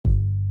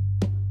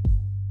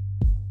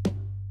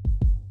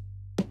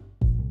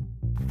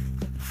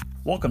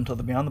Welcome to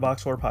the Beyond the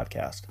Box Score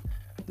podcast.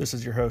 This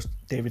is your host,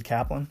 David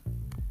Kaplan.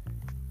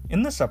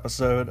 In this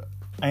episode,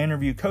 I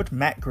interview Coach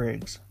Matt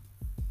Griggs.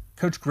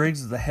 Coach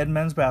Griggs is the head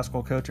men's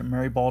basketball coach at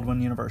Mary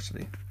Baldwin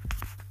University.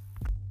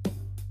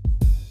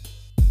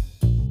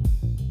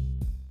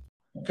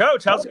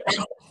 Coach, how's it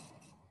going?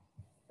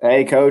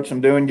 Hey, Coach,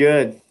 I'm doing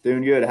good.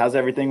 How's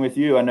everything with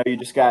you? I know you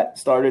just got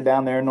started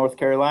down there in North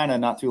Carolina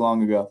not too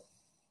long ago.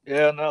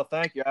 Yeah, no,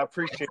 thank you. I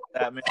appreciate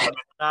that, man.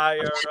 I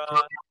are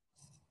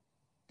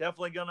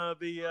definitely going to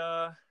be,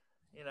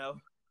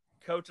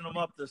 coaching them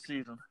up this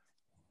season.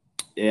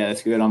 Yeah,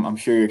 that's good. I'm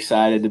sure you're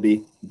excited to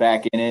be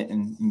back in it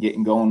and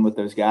getting going with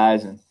those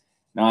guys. And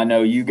now I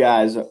know you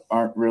guys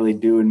aren't really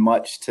doing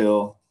much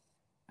till,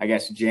 I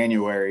guess,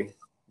 January,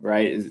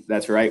 right?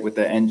 That's right, with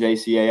the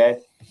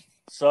NJCAA?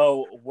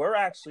 So we're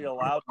actually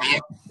allowed to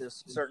work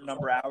this certain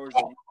number of hours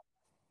a week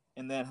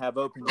and then have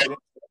open gyms.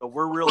 So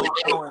we're really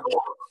going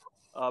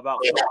about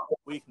 4 a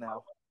week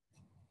now.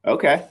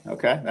 Okay,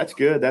 that's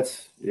good.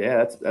 That's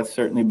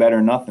certainly better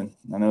than nothing.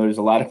 I know there's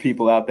a lot of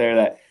people out there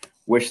that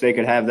wish they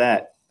could have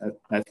that.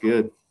 That's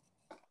good.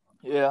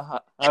 Yeah,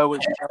 I always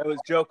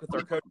joke with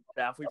our coaching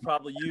staff. We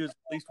probably use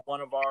at least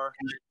one of our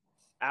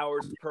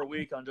hours per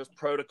week on just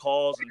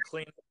protocols and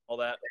cleaning and all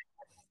that.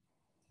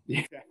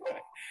 Yeah,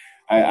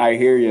 I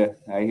hear you.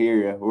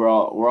 We're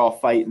all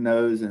fighting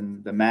those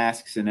and the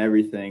masks and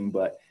everything,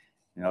 but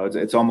you know,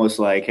 it's almost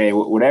like, hey,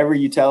 whatever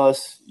you tell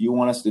us you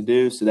want us to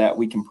do so that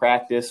we can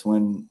practice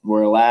when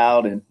we're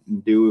allowed and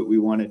do what we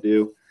want to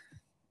do,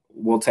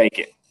 we'll take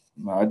it.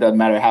 It doesn't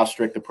matter how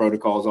strict the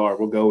protocols are.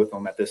 We'll go with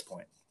them at this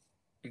point.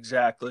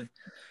 Exactly.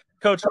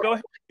 Coach, go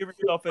ahead and give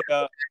yourself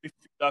a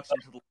introduction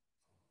to the league.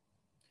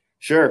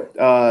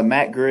 Sure.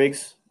 Matt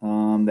Griggs,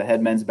 the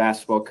head men's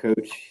basketball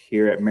coach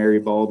here at Mary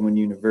Baldwin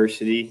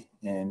University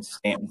in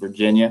Stanton,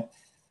 Virginia.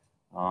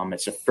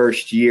 It's a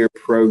first-year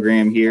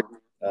program here.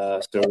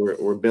 So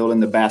we're building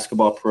the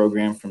basketball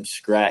program from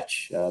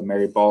scratch.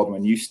 Mary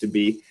Baldwin used to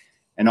be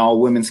an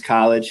all-women's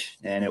college,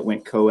 and it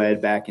went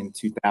co-ed back in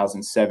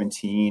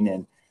 2017.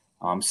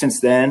 And since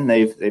then,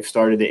 they've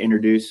started to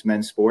introduce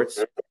men's sports.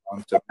 So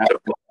that's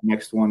the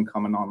next one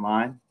coming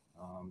online.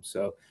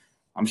 So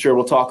I'm sure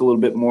we'll talk a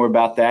little bit more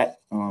about that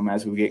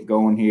as we get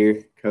going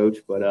here, Coach.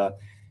 But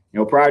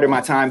prior to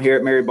my time here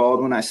at Mary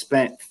Baldwin, I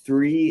spent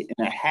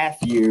 3.5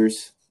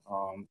 years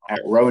at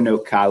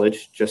Roanoke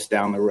College, just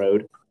down the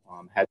road.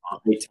 Had some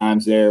great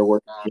times there,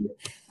 worked with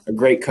a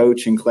great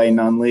coach in Clay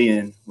Nunley,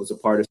 and was a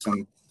part of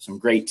some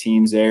great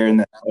teams there in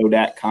the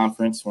ODAC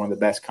conference, one of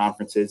the best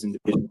conferences in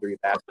Division III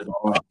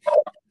basketball.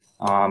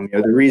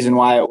 The reason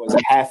why it was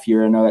a half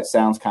year, I know that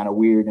sounds kind of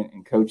weird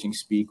in coaching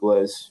speak,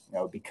 was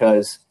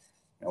because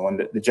when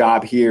the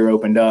job here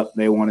opened up,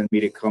 they wanted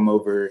me to come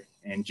over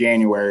in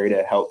January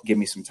to help give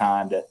me some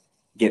time to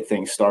get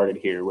things started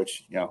here,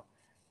 which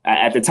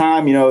at the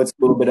time, it's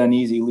a little bit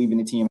uneasy leaving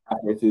the team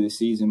halfway through the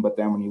season. But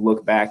then when you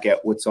look back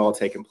at what's all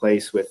taken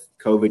place with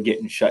COVID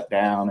getting shut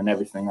down and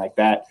everything like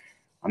that,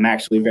 I'm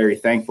actually very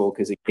thankful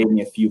because it gave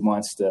me a few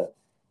months to,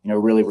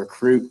 really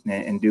recruit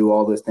and do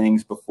all the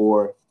things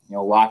before,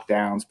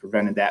 lockdowns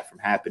prevented that from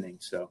happening.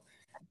 So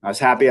I was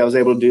happy I was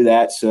able to do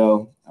that.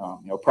 So,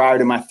 prior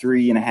to my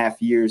 3.5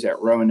 years at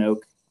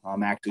Roanoke, I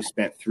actually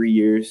spent 3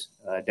 years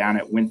down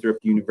at Winthrop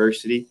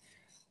University.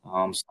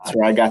 So that's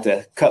where I got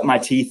to cut my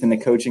teeth in the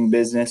coaching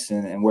business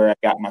and where I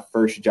got my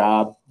first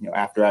job,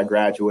 after I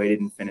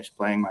graduated and finished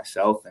playing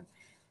myself.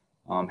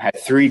 And had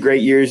 3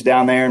 great years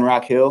down there in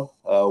Rock Hill,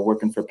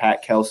 working for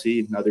Pat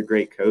Kelsey, another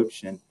great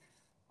coach, and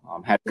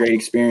had a great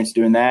experience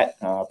doing that.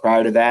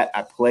 Prior to that,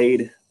 I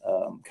played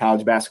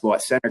college basketball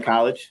at Center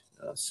College,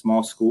 a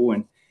small school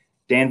in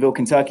Danville,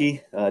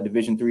 Kentucky,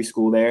 Division III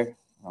school there.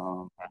 I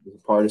was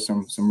a part of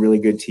some really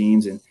good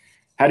teams and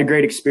had a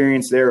great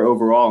experience there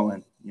overall.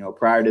 And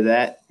prior to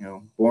that,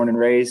 born and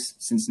raised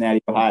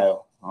Cincinnati,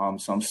 Ohio.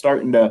 So I'm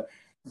starting to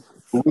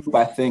loop,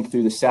 I think,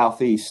 through the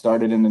Southeast.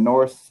 Started in the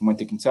North, went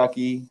to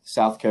Kentucky,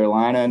 South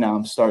Carolina. Now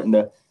I'm starting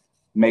to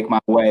make my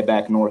way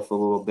back north a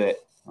little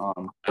bit.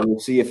 We'll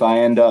see if I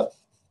end up,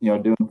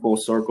 doing full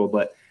circle.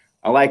 But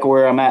I like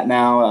where I'm at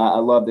now. I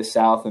love the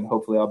South, and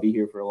hopefully I'll be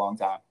here for a long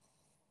time.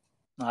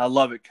 I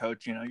love it,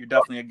 Coach. You're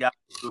definitely a guy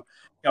who,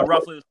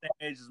 roughly the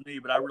same age as me,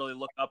 but I really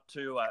look up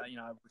to. I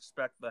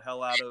respect the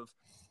hell out of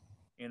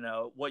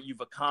what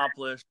you've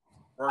accomplished,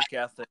 work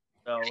ethic.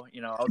 So,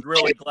 I was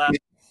really glad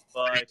to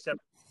accept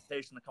the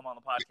invitation to come on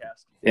the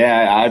podcast.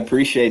 Yeah, I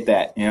appreciate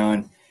that.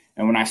 And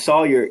when I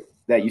saw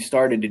that you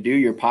started to do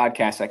your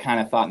podcast, I kind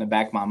of thought in the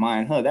back of my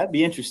mind, that'd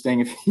be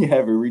interesting if you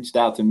ever reached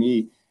out to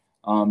me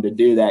to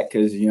do that.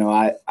 Because,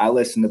 I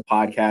listen to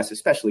podcasts,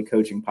 especially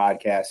coaching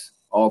podcasts,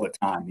 all the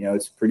time.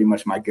 It's pretty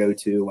much my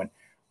go-to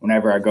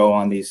whenever I go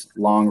on these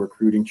long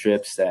recruiting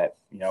trips that,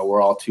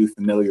 we're all too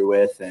familiar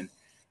with. And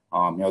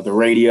the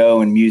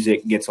radio and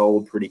music gets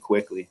old pretty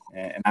quickly,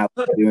 and I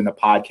love doing the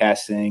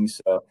podcast thing.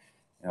 So,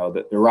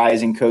 the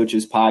Rising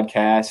Coaches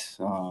podcast,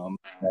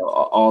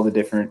 all the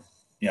different,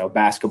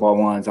 basketball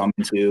ones I'm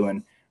into.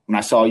 And when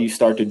I saw you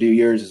start to do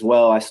yours as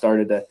well, I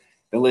started to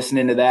listen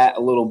into that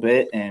a little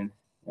bit. And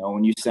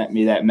when you sent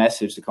me that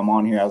message to come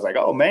on here, I was like,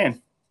 oh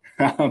man,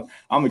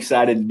 I'm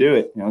excited to do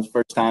it. It's the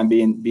first time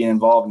being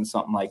involved in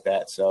something like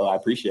that. So I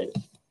appreciate it.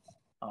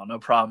 Oh, no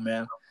problem,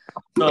 man.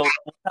 So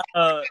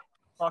we'll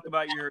talk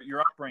about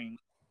your upbringing.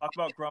 Talk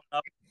about growing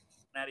up in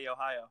Cincinnati,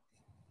 Ohio.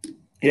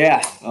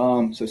 Yeah.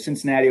 So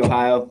Cincinnati,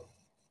 Ohio,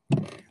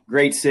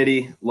 great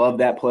city. Love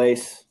that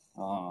place.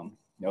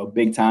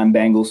 Big time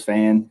Bengals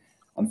fan.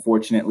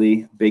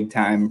 Unfortunately, big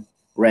time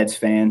Reds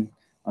fan.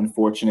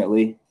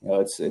 Unfortunately,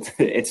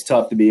 it's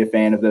tough to be a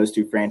fan of those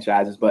two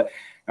franchises, but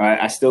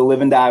I still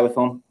live and die with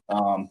them.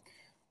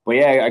 But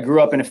yeah, I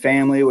grew up in a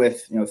family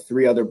with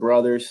 3 other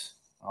brothers,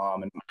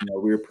 and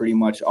we were pretty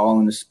much all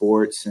into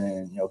sports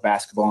and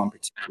basketball in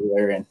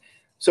particular, and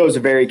so it was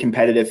a very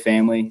competitive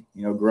family.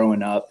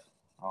 Growing up,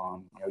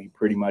 you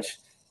pretty much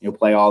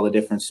play all the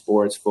different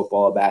sports: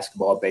 football,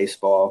 basketball,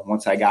 baseball.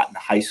 Once I got into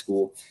high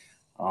school,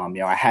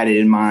 I had it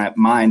in my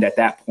mind at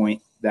that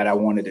point that I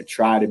wanted to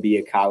try to be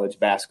a college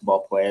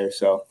basketball player.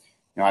 So,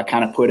 I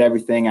kind of put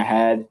everything I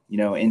had,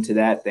 into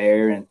that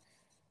there. And,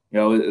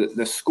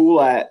 the school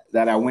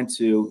that I went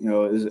to,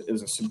 it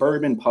was a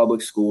suburban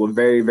public school, a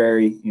very,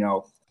 very,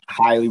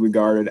 highly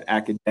regarded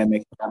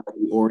academic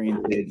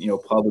oriented,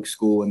 public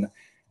school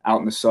out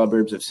in the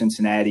suburbs of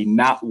Cincinnati.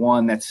 Not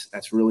one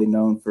that's really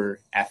known for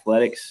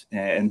athletics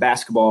and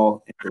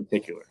basketball in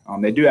particular.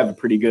 They do have a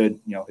pretty good,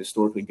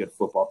 historically good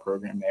football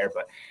program there,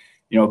 but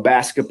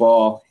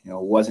basketball,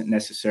 wasn't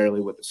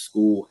necessarily what the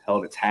school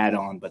held its hat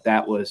on, but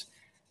that was,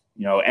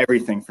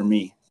 everything for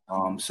me.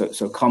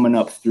 So coming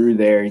up through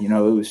there, it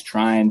was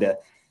trying to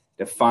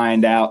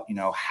find out,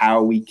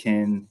 how we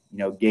can,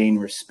 gain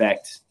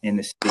respect in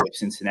the city of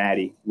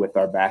Cincinnati with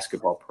our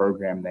basketball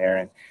program there.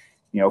 And,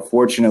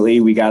 fortunately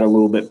we got a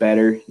little bit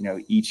better,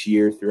 each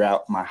year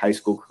throughout my high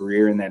school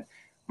career. And then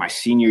my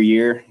senior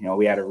year,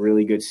 we had a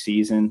really good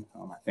season.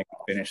 I think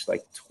we finished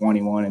like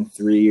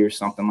 21-3 or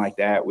something like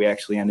that. We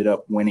actually ended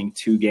up winning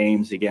 2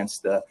 games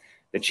against the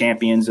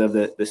champions of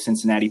the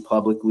Cincinnati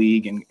Public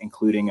League, and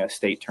including a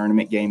state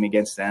tournament game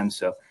against them.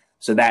 So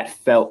that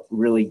felt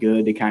really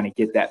good to kind of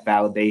get that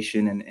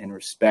validation and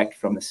respect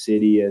from the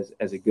city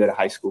as a good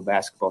high school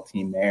basketball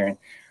team there. And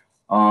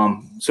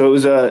so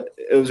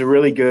it was a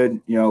really good,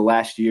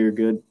 last year,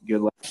 good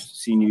last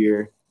senior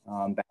year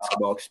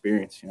basketball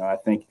experience. I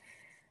think,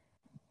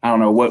 I don't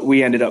know what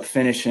we ended up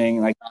finishing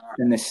like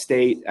in the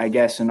state, I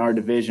guess, in our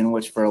division,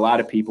 which for a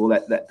lot of people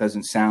that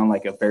doesn't sound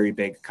like a very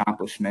big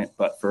accomplishment.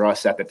 But for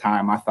us at the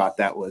time, I thought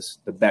that was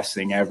the best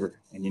thing ever.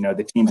 And,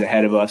 the teams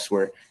ahead of us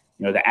were,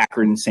 the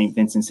Akron, St.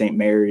 Vincent, St.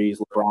 Mary's,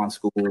 LeBron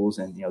schools,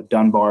 and,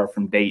 Dunbar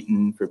from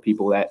Dayton for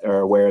people that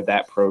are aware of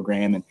that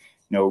program. And,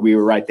 we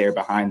were right there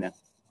behind them.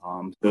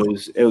 So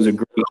it was a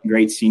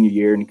great senior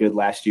year and a good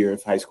last year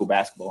of high school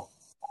basketball.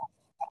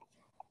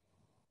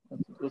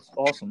 That's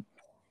awesome.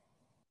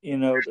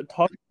 To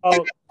talk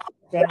about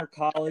Center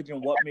College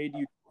and what made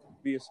you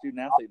be a student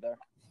athlete there.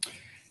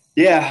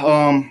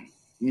 Yeah.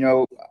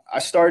 I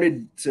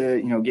started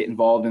to, get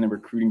involved in the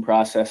recruiting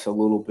process a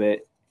little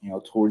bit,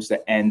 towards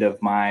the end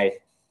of my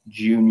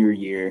junior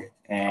year.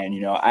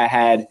 And, I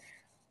had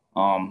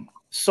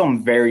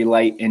some very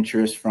light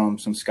interest from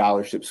some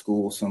scholarship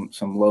schools,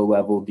 some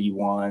low-level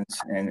D1s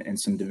and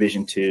some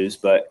Division IIs.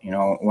 But,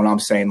 when I'm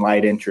saying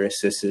light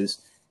interest, this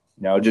is,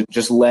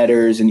 just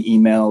letters and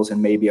emails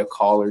and maybe a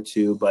call or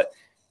two, but,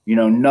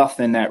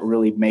 nothing that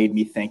really made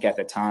me think at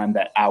the time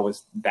that I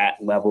was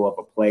that level of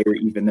a player,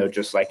 even though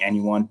just like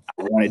anyone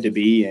I wanted to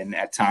be. And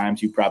at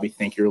times you probably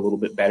think you're a little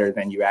bit better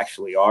than you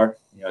actually are,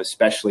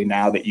 especially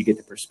now that you get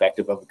the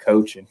perspective of a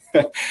coach. And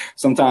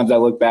sometimes I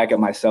look back at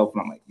myself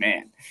and I'm like,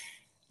 man,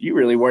 you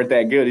really weren't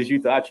that good as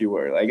you thought you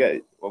were. Like,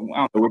 I don't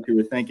know what you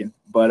were thinking,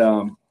 but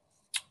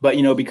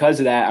because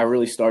of that, I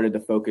really started to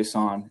focus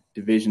on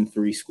Division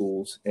III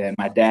schools. And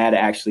my dad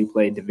actually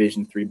played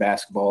Division III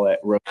basketball at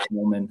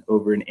Rose-Hulman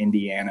over in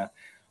Indiana.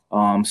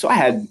 So I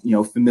had,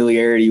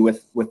 familiarity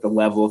with the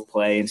level of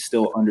play and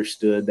still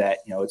understood that,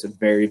 it's a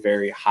very,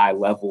 very high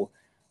level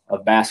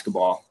of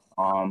basketball.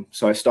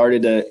 So I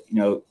started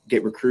to,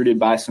 get recruited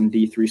by some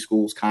D3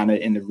 schools kind of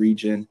in the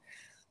region.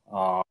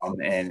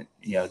 And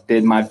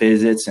did my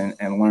visits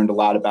and learned a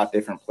lot about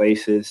different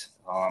places.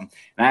 And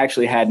I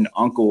actually had an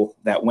uncle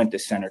that went to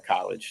Center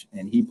College,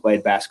 and he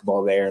played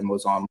basketball there and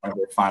was on one of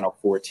their Final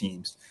Four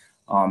teams.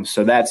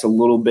 So that's a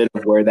little bit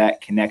of where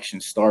that connection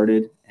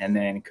started. And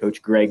then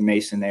Coach Greg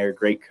Mason there,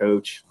 great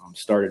coach,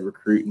 started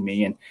recruiting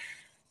me. And,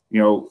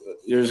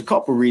 there's a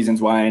couple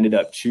reasons why I ended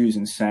up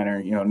choosing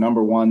Center.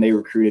 Number one, they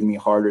recruited me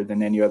harder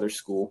than any other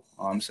school.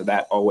 So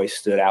that always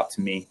stood out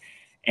to me.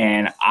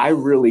 And I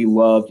really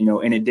loved,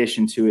 in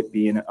addition to it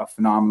being a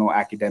phenomenal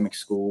academic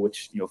school,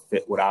 which,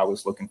 fit what I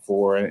was looking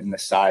for and the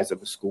size of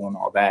the school and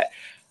all that,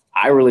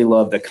 I really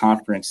loved the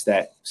conference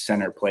that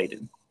Center played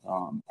in.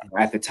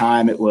 At the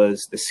time, it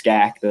was the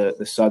SCAC,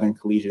 the Southern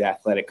Collegiate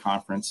Athletic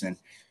Conference. And,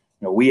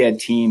 we had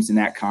teams in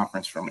that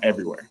conference from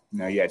everywhere.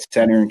 You had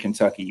Center in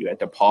Kentucky, you had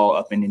DePaul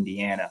up in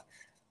Indiana.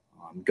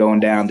 going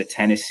down to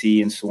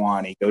Tennessee and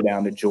Sewanee, go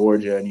down to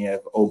Georgia and you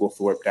have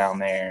Oglethorpe down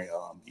there.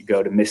 You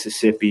go to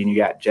Mississippi and you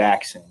got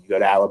Jackson. You go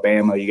to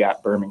Alabama, you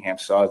got Birmingham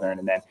Southern.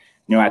 And then,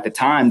 at the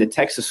time, the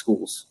Texas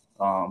schools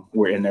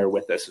were in there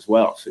with us as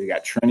well. So you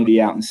got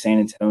Trinity out in San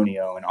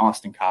Antonio and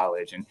Austin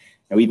College and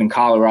even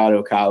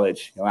Colorado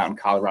College, out in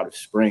Colorado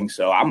Springs.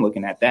 So I'm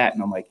looking at that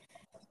and I'm like,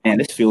 man,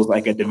 this feels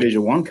like a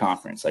Division I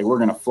conference. Like we're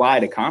going to fly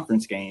to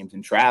conference games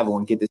and travel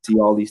and get to see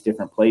all these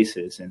different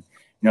places. And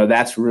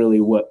that's really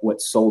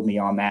what sold me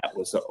on that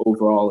was the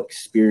overall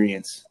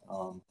experience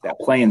that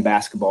playing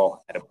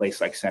basketball at a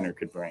place like Center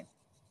could bring.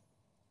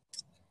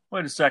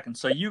 Wait a second.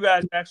 So you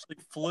guys actually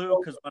flew,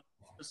 because when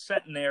I was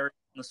centenary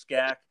in the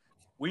SCAC,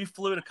 we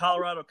flew to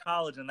Colorado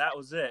College and that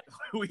was it.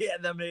 We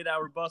had them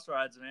 8-hour bus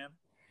rides, man.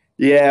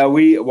 Yeah,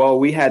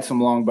 we had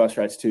some long bus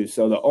rides too.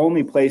 So the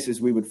only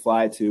places we would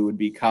fly to would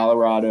be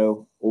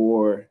Colorado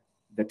or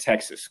the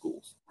Texas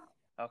schools.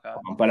 Okay.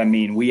 But I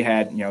mean, we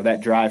had,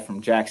 that drive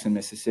from Jackson,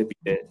 Mississippi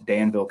to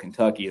Danville,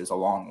 Kentucky is a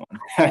long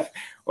one.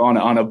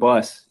 on a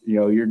bus,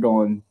 you're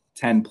going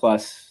 10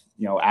 plus,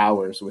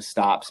 hours with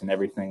stops and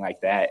everything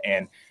like that.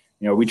 And,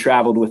 we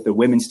traveled with the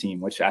women's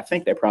team, which I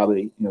think they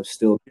probably,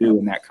 still do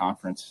in that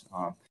conference.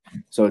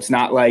 So it's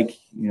not like,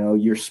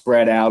 you're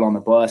spread out on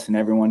the bus and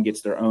everyone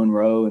gets their own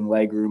row and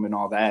leg room and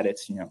all that.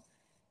 It's,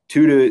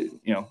 two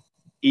to,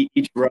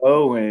 each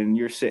row and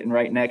you're sitting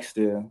right next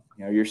to,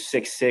 your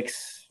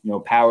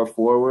 6'6", power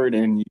forward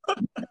and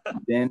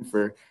you've been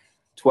for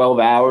 12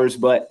 hours,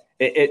 but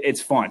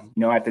it's fun.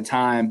 At the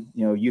time,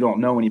 you don't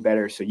know any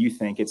better. So you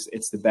think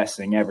it's the best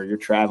thing ever. You're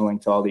traveling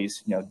to all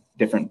these,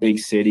 different big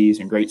cities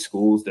and great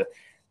schools to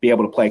be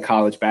able to play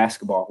college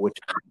basketball, which,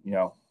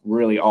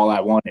 really all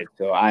I wanted.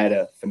 So I had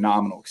a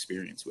phenomenal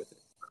experience with it.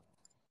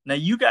 Now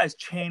you guys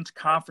changed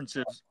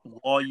conferences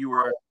while you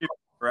were a student,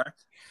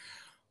 correct?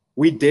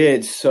 We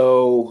did.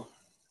 So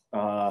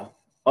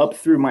up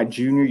through my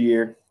junior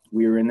year,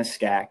 we were in the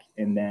SCAC,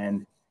 and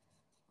then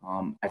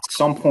at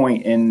some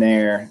point in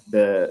there,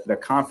 the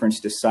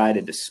conference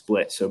decided to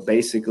split. So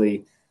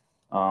basically,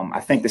 I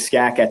think the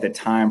SCAC at the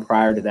time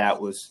prior to that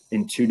was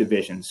in two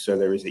divisions. So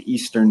there was the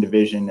Eastern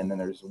Division and then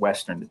there was the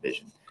Western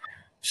Division.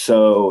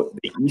 So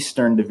the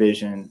Eastern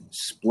Division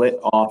split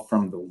off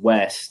from the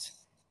West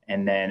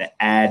and then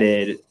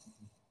added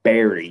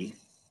Barry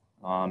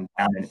down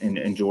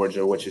in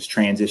Georgia, which is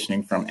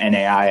transitioning from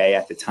NAIA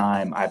at the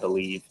time, I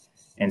believe.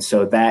 And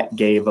so that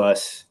gave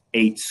us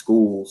 8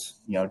 schools,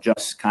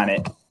 just kind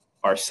of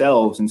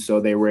ourselves. And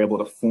so they were able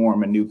to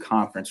form a new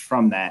conference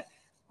from that,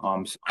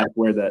 so that's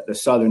where the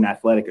Southern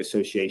Athletic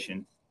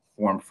Association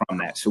formed from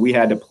that. So we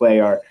had to play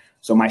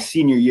so my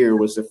senior year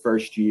was the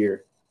first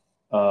year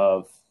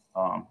of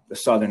the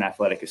Southern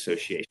Athletic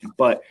Association,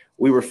 but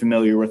we were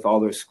familiar with all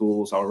those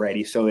schools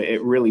already. So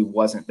it really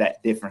wasn't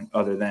that different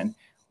other than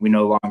we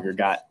no longer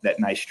got that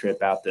nice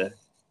trip out to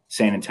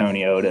San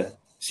Antonio to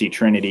see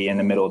Trinity in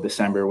the middle of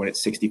December when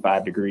it's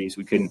 65 degrees.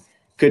 We couldn't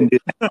do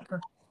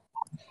that.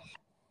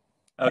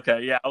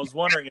 Okay, yeah, I was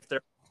wondering if there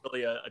was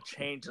really a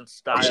change in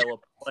style of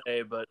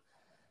play, but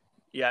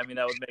yeah, I mean,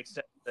 that would make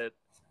sense that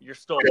you're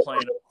still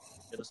playing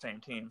the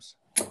same teams.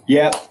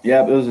 Yeah,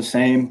 it was the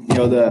same.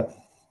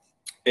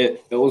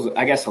 It was,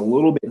 I guess, a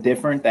little bit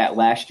different that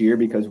last year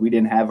because we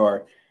didn't have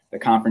the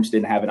conference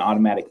didn't have an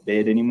automatic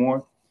bid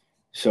anymore.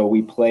 So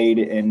we played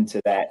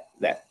into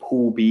that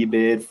Pool B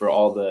bid for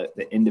all the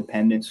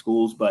independent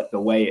schools. But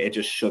the way it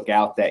just shook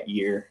out that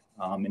year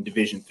in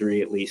Division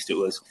III, at least, it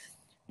was,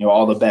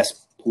 all the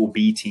best Pool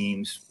B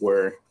teams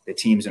were the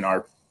teams in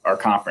our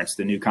conference,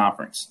 the new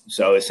conference.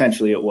 So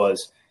essentially it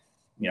was,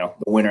 the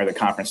winner of the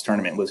conference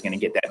tournament was going to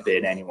get that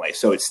bid anyway.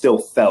 So it still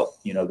felt,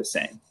 the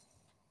same.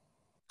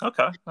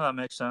 Okay, that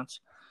makes sense.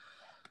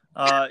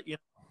 So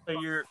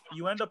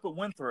you end up at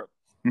Winthrop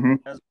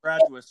as a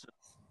graduate.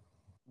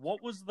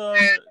 What was the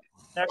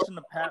connection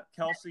to Pat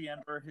Kelsey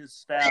and or his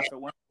staff at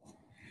Winthrop?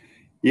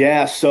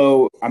 Yeah,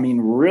 so I mean,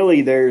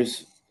 really, there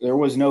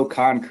was no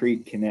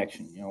concrete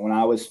connection. When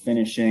I was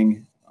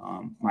finishing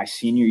my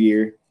senior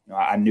year,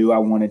 I knew I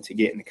wanted to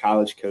get into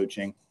college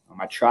coaching.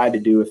 I tried to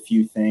do a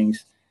few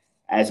things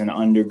as an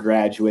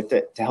undergraduate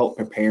to help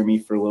prepare me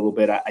for a little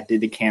bit. I did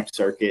the camp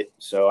circuit,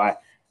 so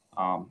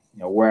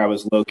where I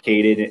was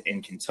located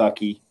in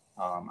Kentucky,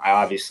 I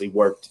obviously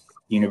worked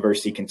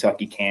University of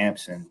Kentucky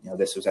camps, and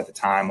this was at the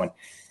time when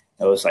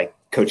it was like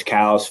Coach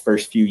Cal's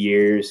first few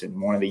years, and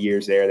one of the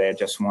years there they had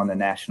just won the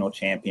national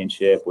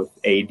championship with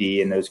AD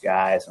and those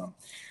guys.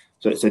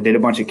 So did a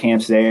bunch of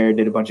camps there,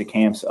 did a bunch of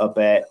camps up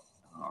at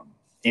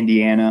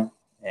Indiana,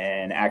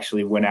 and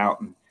actually went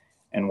out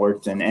and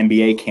worked an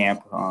NBA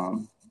camp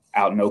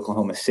out in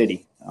Oklahoma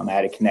City. I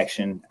had a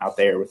connection out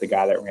there with the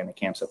guy that ran the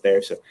camps up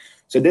there. So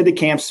did the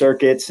camp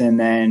circuits, and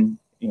then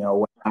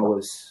when I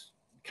was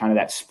kind of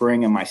that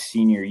spring of my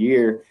senior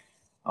year,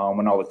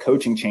 when all the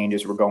coaching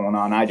changes were going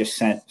on, I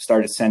just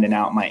started sending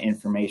out my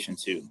information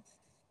to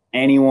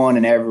anyone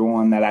and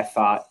everyone that I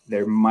thought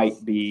there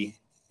might be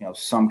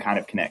some kind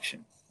of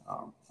connection.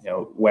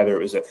 Whether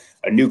it was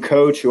a new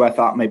coach who I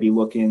thought might be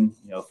looking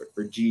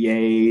for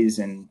GAs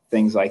and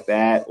things like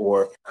that,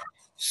 or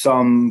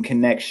some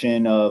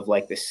connection of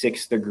like the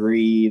sixth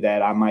degree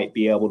that I might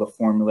be able to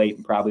formulate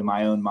in probably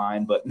my own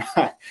mind, but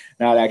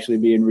not actually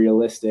being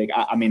realistic.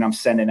 I mean, I'm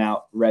sending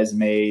out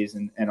resumes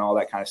and all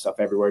that kind of stuff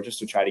everywhere just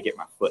to try to get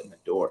my foot in the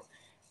door.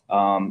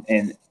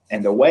 And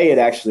the way it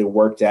actually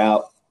worked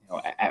out,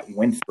 at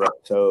Winthrop.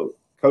 So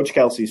Coach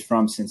Kelsey's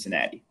from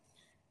Cincinnati.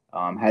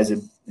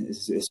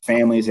 His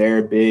family's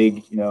there,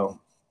 big,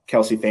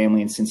 Kelsey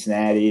family in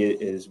Cincinnati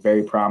is a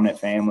very prominent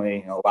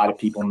family. A lot of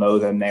people know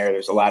them there.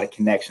 There's a lot of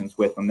connections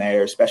with them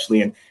there,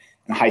 especially in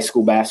high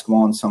school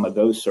basketball and some of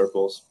those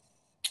circles.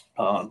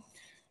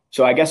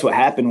 So I guess what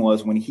happened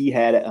was when he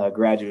had a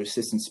graduate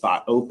assistant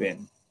spot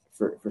open,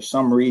 for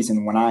some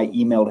reason, when I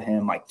emailed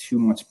him like 2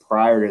 months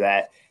prior to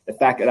that, the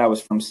fact that I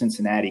was from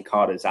Cincinnati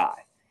caught his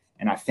eye.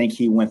 And I think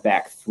he went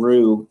back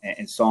through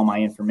and saw my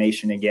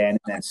information again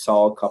and then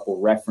saw a couple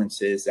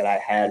references that I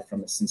had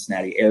from the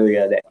Cincinnati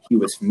area that he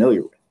was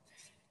familiar with.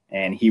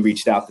 And he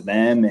reached out to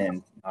them,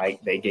 and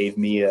they gave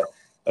me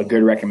a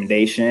good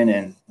recommendation.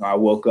 And I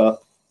woke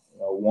up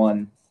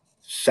one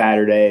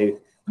Saturday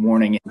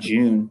morning in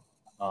June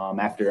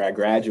after I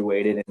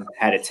graduated and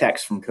had a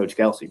text from Coach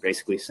Kelsey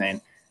basically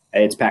saying,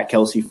 "Hey, it's Pat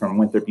Kelsey from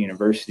Winthrop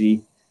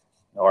University.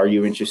 Are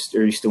you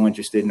still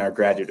interested in our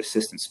graduate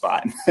assistant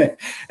spot?"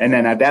 And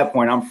then at that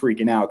point, I'm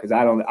freaking out because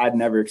I'd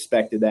never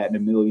expected that in a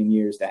million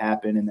years to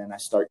happen. And then I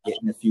start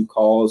getting a few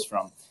calls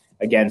from,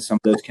 again, some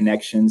of those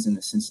connections in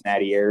the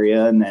Cincinnati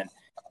area. And then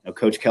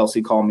Coach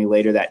Kelsey called me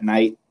later that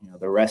night.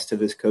 The rest of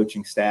his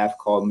coaching staff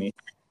called me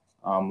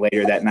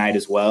later that night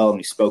as well, and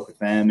we spoke with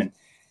them. And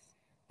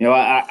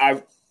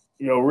I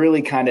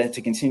really kind of,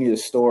 to continue the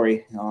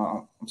story,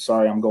 I'm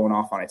sorry I'm going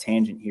off on a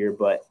tangent here,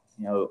 but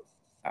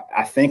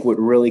I think what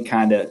really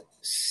kind of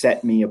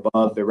set me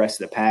above the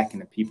rest of the pack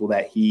and the people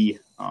that he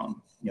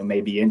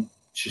may be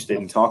interested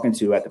in talking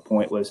to at the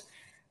point was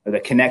the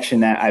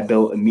connection that I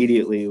built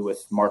immediately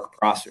with Mark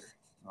Prosser,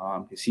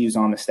 because he was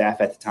on the staff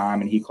at the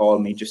time, and he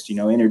called me just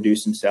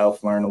introduce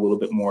himself, learn a little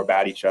bit more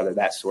about each other,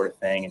 that sort of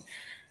thing.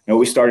 And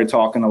we started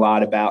talking a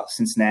lot about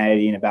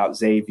Cincinnati and about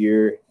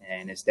Xavier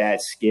and his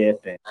dad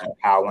Skip, and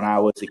how when I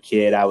was a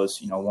kid I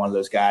was one of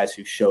those guys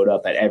who showed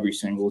up at every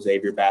single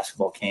Xavier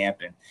basketball camp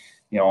and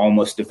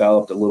almost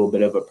developed a little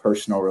bit of a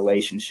personal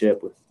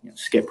relationship with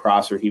Skip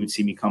Prosser. He would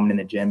see me coming in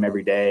the gym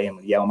every day and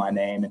would yell my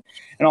name and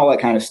all that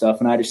kind of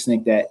stuff. And I just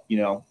think that,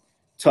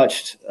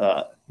 touched,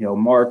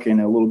 Mark in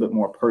a little bit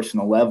more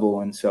personal level.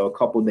 And so a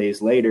couple of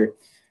days later,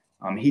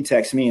 he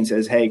texts me and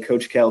says, "Hey,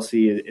 Coach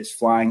Kelsey is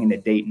flying into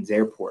Dayton's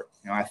airport.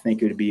 I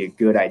think it would be a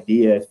good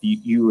idea if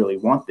you really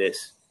want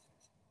this,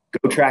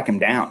 go track him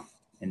down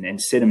and then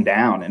sit him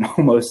down and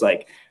almost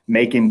like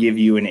make him give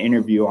you an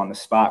interview on the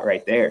spot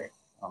right there."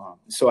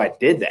 So I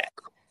did that.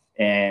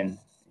 And,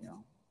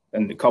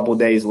 and a couple of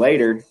days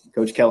later,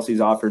 Coach Kelsey's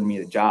offered me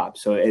the job.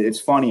 So it's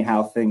funny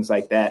how things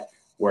like that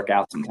work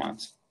out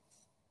sometimes.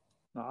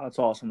 Oh, that's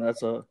awesome.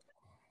 That's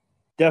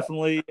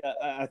definitely,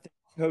 I think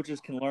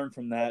coaches can learn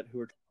from that who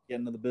are trying to get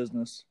into the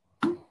business.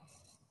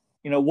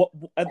 What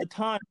at the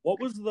time, what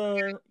was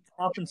the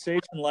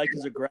compensation like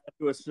as a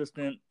graduate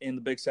assistant in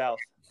the Big South?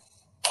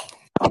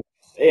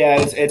 Yeah,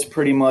 it's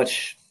pretty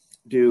much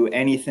do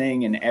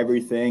anything and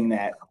everything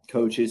that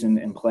coaches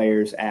and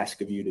players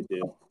ask of you to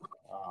do.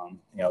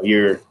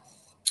 You're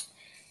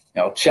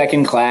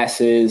checking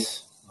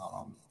classes,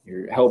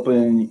 you're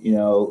helping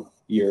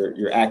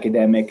your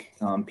academic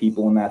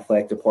people in the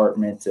athletic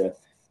department to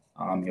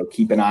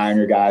keep an eye on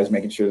your guys,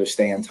 making sure they're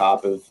staying on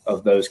top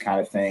of those kind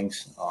of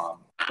things.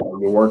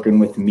 You're working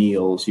with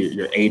meals,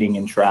 you're aiding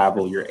in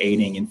travel, you're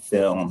aiding in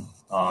film.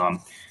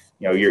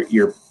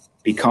 You're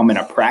becoming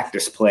a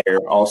practice player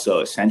also,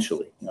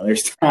 essentially.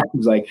 There's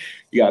times like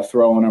you got to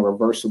throw on a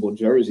reversible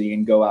jersey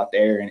and go out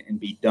there and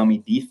be dummy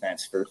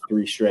defense for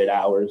 3 straight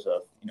hours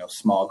of,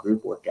 small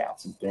group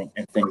workouts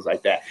and things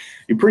like that.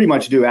 You pretty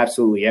much do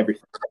absolutely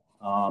everything.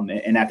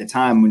 And at the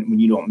time when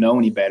you don't know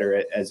any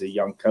better as a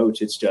young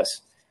coach, it's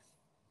just,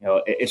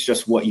 it's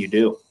just what you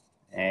do.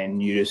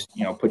 And you just,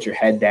 put your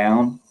head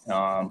down,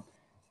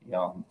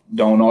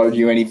 don't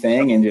argue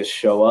anything and just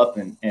show up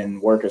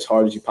and work as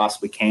hard as you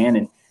possibly can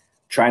and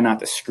try not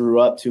to screw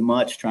up too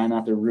much, try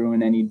not to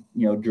ruin any,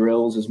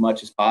 drills as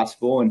much as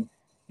possible and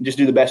just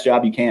do the best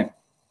job you can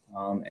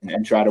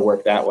and try to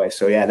work that way.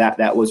 So, yeah,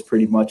 that was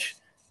pretty much,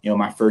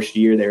 my first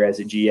year there as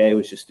a GA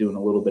was just doing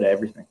a little bit of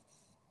everything.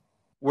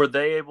 Were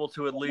they able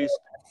to at least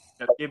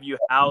give you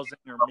housing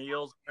or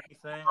meals or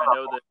anything? I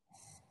know that,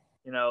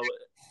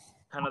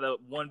 kind of the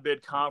one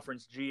bid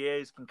conference,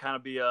 GAs can kind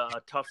of be a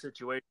tough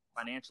situation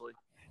financially.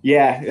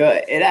 Yeah,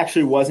 it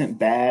actually wasn't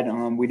bad.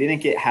 We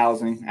didn't get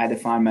housing. I had to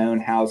find my own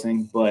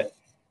housing, but,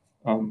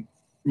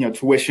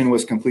 tuition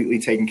was completely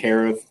taken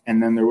care of.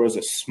 And then there was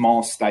a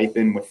small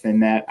stipend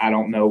within that. I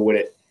don't know what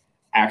it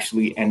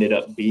actually ended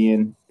up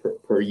being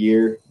per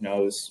year. It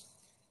was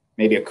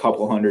maybe a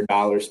couple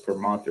 $100 per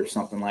month or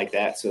something like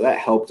that. So that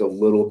helped a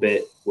little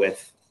bit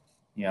with,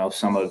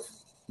 some of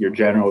your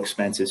general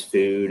expenses,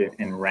 food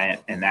and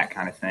rent and that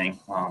kind of thing.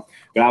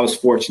 But I was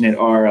fortunate.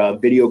 Our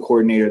video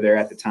coordinator there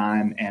at the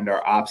time and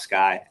our ops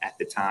guy at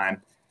the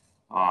time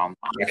I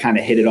kind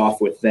of hit it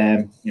off with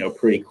them,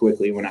 pretty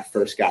quickly when I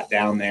first got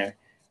down there.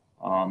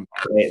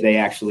 They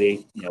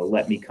actually,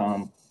 let me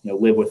come,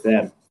 live with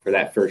them for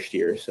that first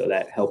year. So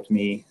that helped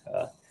me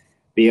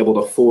be able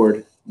to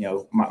afford,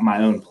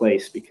 my own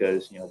place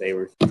because, they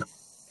were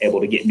able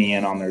to get me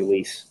in on their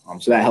lease.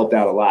 So that helped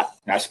out a lot.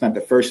 I spent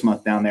the first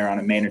month down there on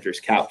a manager's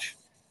couch,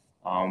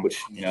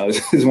 which,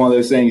 is one of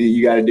those things that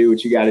you got to do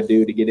what you got to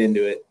do to get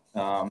into it.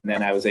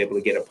 Then I was able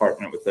to get an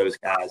apartment with those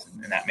guys,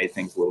 and that made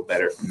things a little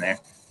better from there.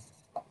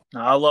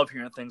 I love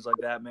hearing things like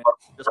that, man.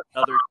 Just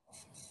other,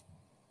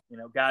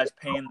 guys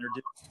paying their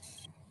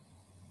dues.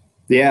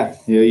 Yeah,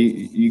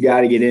 you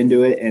got to get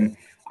into it. And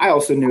I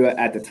also knew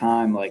at the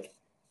time, like,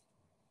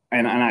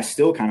 and I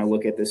still kind of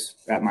look at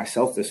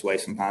myself this way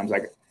sometimes.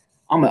 Like,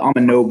 I'm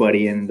a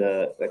nobody in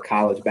the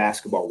college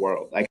basketball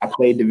world. Like, I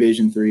played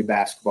Division III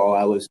basketball.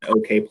 I was an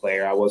okay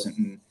player. I wasn't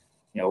in,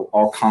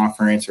 all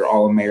conference or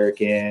all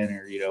American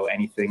or,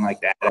 anything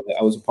like that.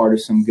 I was a part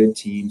of some good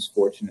teams,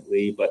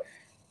 fortunately, but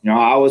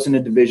I wasn't a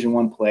Division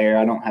I player.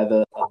 I don't have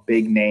a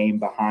big name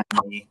behind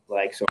me.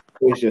 Like, so I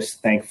was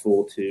just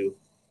thankful to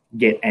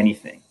get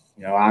anything.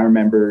 I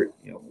remember,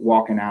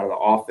 walking out of the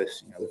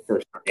office, the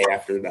first day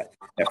after that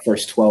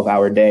first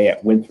 12-hour day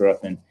at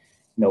Winthrop and,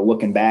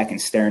 looking back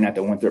and staring at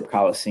the Winthrop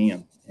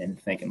Coliseum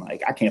and thinking,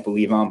 like, I can't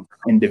believe I'm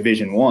in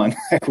Division I.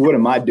 What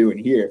am I doing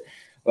here?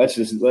 Let's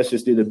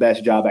just do the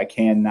best job I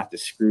can not to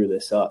screw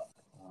this up.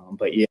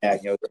 But yeah,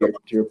 to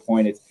your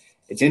point,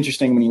 it's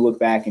interesting when you look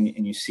back and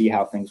you see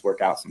how things work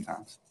out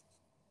sometimes.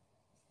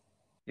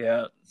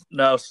 Yeah.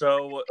 No,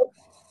 so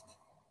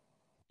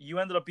you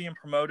ended up being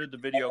promoted to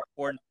video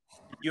coordinator.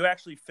 Did you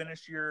actually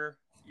finish your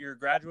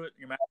master's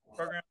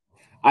program?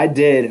 I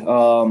did.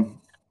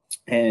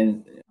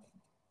 And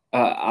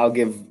I'll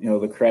give,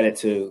 the credit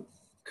to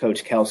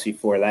Coach Kelsey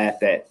for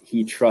that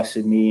he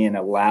trusted me and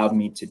allowed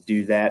me to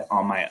do that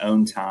on my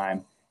own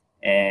time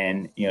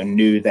and,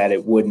 knew that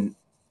it wouldn't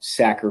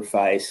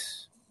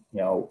sacrifice,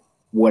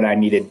 what I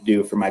needed to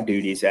do for my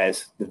duties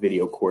as the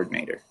video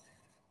coordinator.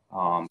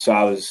 So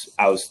I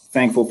was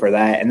thankful for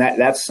that. And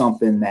that's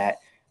something that,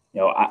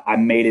 I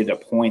made it a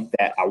point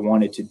that I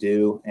wanted to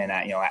do. And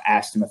I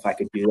asked him if I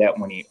could do that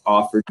when he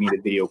offered me the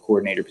video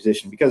coordinator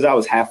position, because I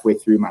was halfway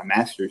through my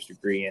master's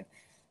degree. And,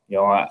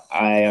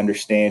 I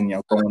understand,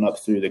 going up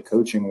through the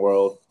coaching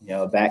world,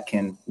 that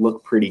can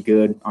look pretty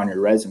good on your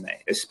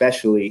resume,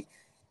 especially,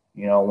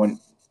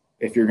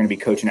 if you're going to be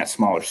coaching at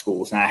smaller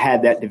schools. And I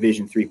had that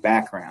Division III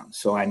background.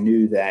 So I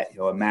knew that,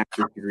 a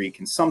master's degree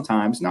can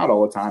sometimes, not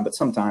all the time, but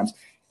sometimes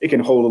it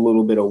can hold a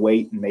little bit of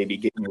weight and maybe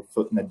getting your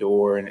foot in the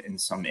door in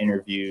some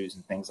interviews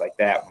and things like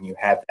that when you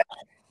have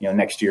that,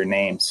 next to your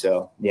name.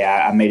 So,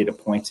 yeah, I made it a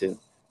point to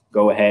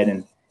go ahead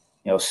and,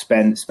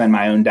 spend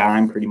my own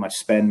dime, pretty much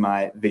spend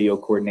my video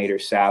coordinator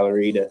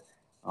salary to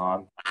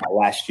my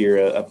last year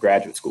of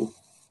graduate school.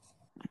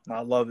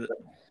 I love it.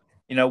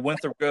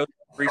 Winthrop goes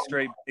 3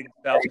 straight Big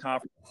South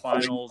Conference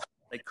finals.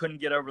 They couldn't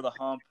get over the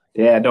hump.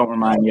 Yeah, don't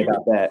remind me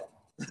about that.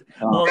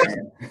 Well,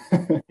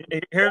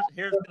 here's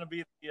going to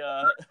be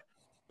the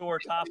sore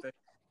topic.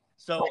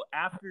 So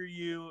after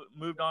you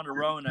moved on to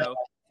Roanoke,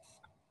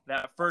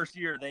 that first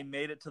year they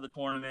made it to the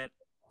tournament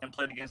and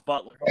played against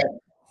Butler.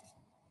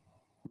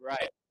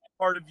 Right.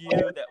 Part of you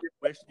that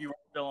wished you were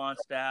still on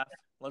staff?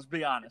 Let's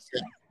be honest.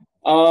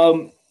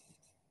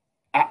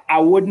 I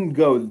wouldn't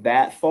go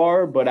that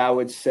far, but I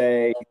would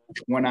say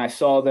when I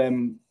saw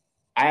them,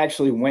 I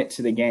actually went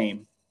to the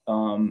game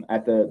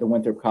at the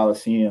Winthrop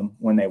Coliseum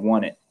when they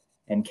won it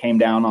and came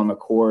down on the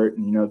court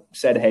and,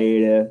 said hey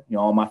to,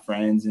 all my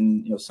friends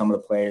and, some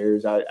of the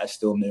players I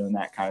still knew and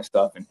that kind of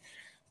stuff. And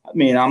I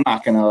mean, I'm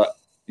not going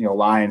to,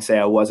 lie and say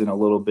I wasn't a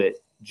little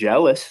bit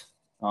jealous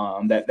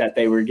that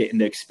they were getting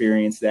to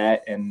experience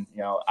that. And,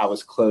 I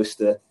was close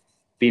to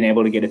being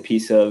able to get a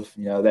piece of,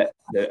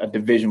 a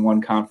Division I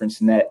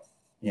conference net,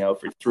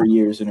 for 3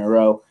 years in a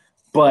row.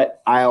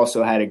 But I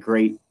also had a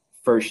great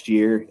first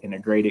year and a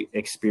great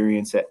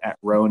experience at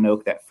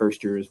Roanoke that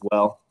first year as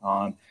well.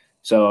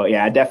 So,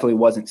 yeah, I definitely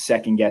wasn't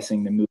second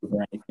guessing the move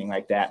or anything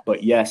like that.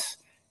 But yes,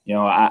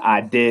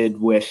 I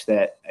did wish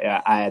that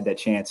I had that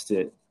chance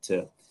to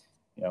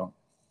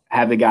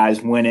have the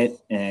guys win it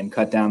and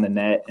cut down the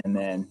net and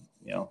then,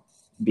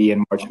 be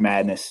in March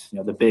Madness,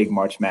 the big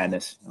March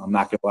Madness. I'm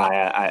not going to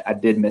lie. I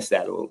did miss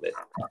that a little bit.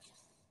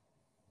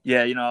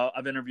 Yeah,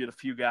 I've interviewed a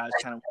few guys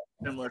kind of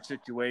similar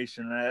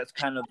situation, and that's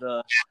kind of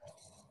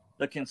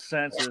the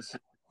consensus.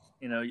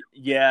 You're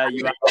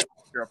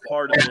a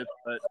part of it,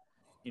 but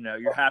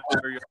you're happy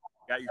where you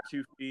got your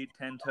 2 feet,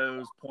 10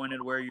 toes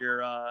pointed where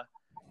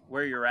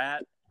you're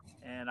at,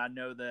 and I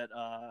know that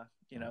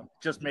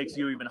just makes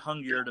you even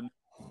hungrier to make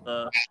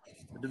the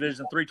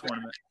Division III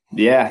tournament.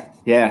 Yeah,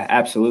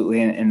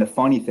 absolutely. And the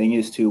funny thing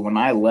is too, when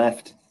I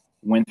left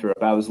Winthrop,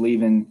 I was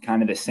leaving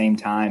kind of the same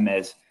time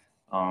as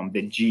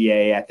the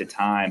GA at the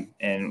time,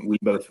 and we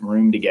both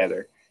roomed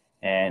together.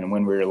 And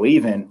when we were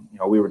leaving,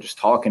 we were just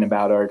talking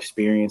about our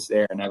experience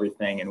there and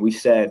everything. And we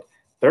said,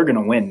 they're going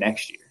to win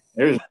next year.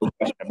 There's no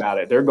question about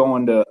it. They're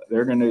going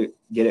to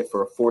get it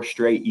for a 4th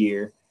straight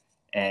year.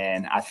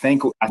 And I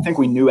think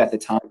we knew at the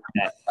time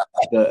that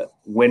the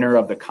winner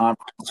of the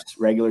conference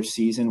regular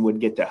season would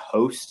get to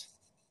host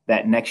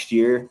that next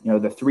year.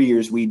 The 3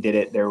 years we did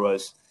it, there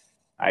was,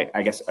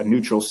 I guess, a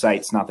neutral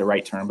site's not the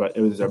right term, but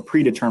it was a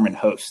predetermined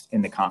host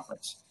in the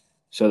conference.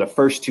 So the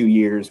first 2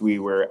 years we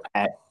were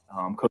at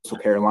Coastal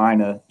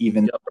Carolina,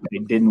 even though they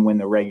didn't win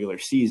the regular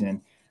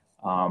season.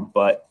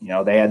 But,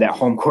 they had that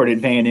home court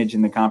advantage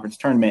in the conference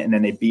tournament, and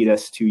then they beat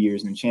us 2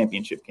 years in the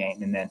championship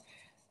game. And then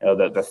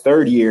the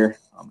third year,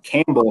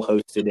 Campbell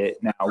hosted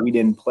it. Now, we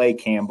didn't play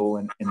Campbell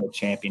in the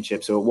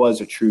championship, so it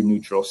was a true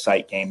neutral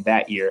site game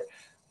that year.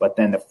 But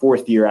then the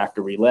fourth year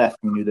after we left,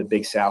 we knew the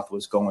Big South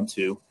was going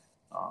to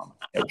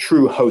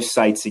true host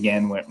sites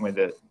again with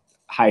the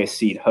highest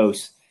seed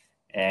hosts.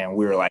 And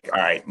we were like, all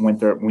right,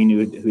 Winthrop, we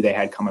knew who they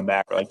had coming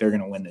back. We're like, they're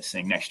going to win this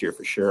thing next year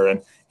for sure.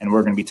 And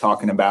we're going to be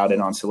talking about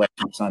it on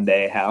Selection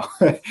Sunday, how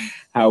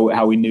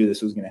we knew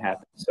this was going to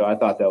happen. So I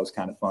thought that was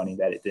kind of funny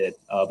that it did.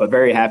 But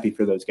very happy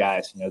for those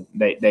guys.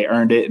 They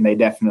earned it, and they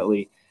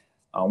definitely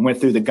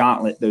went through the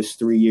gauntlet those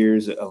 3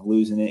 years of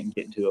losing it and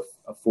getting to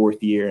a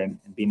fourth year and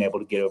being able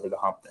to get over the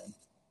hump then.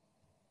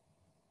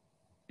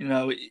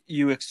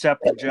 You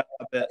accept the job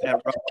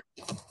at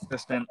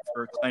assistant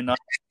for Clay Nunley.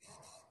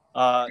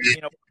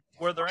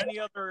 Were there any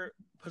other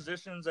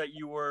positions that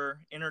you were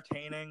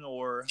entertaining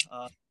or,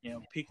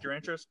 piqued your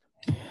interest?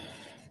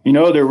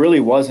 There really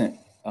wasn't.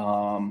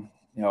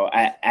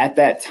 At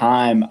that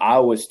time, I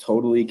was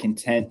totally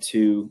content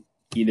to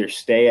either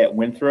stay at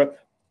Winthrop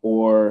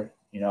or,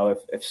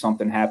 if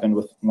something happened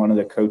with one of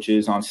the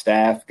coaches on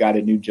staff, got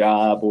a new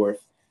job, or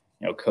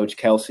if, Coach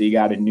Kelsey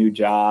got a new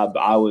job,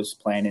 I was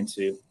planning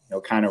to,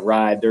 kind of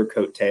ride their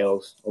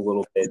coattails a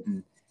little bit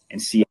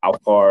and see how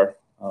far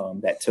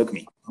that took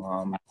me.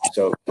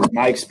 So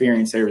my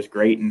experience there was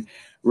great and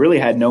really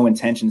had no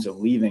intentions of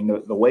leaving.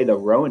 The way the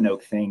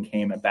Roanoke thing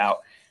came about,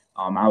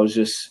 I was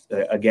just,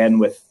 again,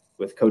 with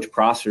Coach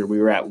Prosser, we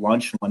were at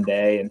lunch one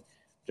day and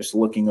just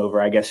looking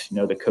over, I guess,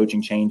 the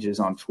coaching changes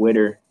on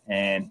Twitter.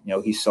 And,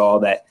 he saw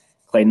that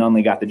Clay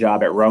Nunley got the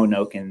job at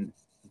Roanoke, and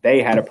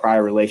they had a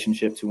prior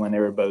relationship to when they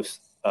were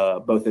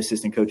both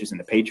assistant coaches in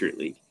the Patriot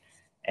League.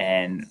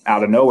 And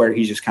out of nowhere,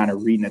 he's just kind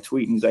of reading a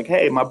tweet, and he's like,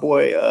 hey, my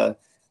boy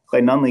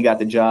Clay Nunley got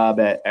the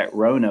job at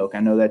Roanoke. I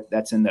know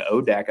that's in the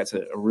ODAC. That's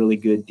a really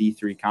good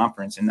D3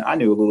 conference. And I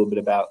knew a little bit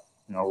about,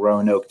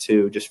 Roanoke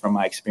too, just from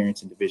my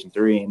experience in Division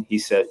III. And he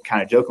said,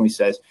 kind of jokingly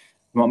says,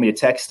 you want me to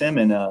text him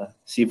and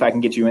see if I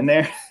can get you in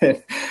there?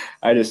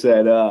 I just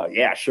said,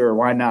 yeah, sure.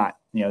 Why not?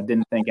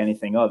 Didn't think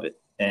anything of it.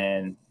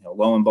 And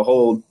lo and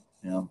behold,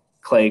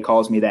 Clay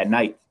calls me that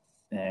night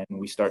and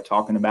we start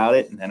talking about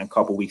it. And then a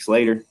couple weeks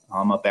later,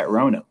 I'm up at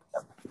Roanoke.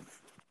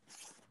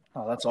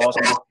 Oh, that's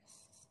awesome.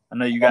 I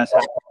know you guys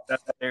have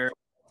that there.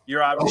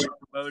 You're obviously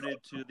promoted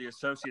to the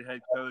associate head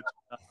coach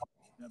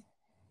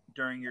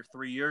during your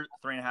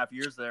 3.5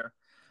 years there.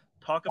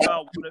 Talk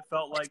about what it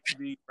felt like to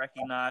be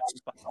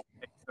recognized by the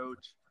head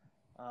coach,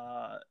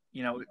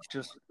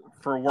 just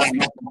for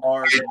working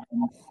hard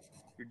and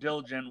your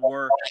diligent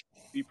work,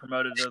 be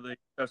promoted to the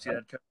associate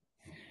head coach.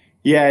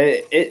 Yeah,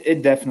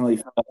 it definitely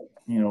felt,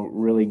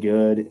 really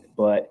good.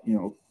 But,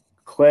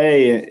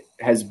 Clay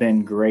has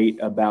been great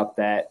about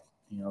that,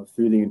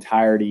 through the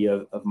entirety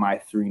of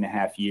my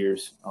 3.5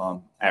 years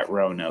at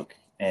Roanoke,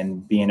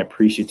 and being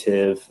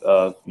appreciative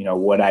of,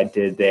 what I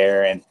did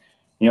there. And,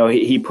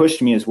 he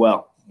pushed me as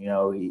well.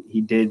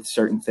 He did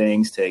certain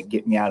things to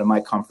get me out of my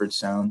comfort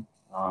zone,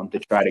 to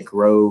try to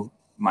grow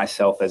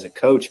myself as a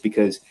coach,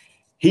 because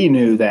he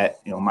knew that,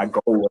 my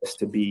goal was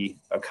to be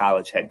a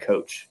college head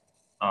coach.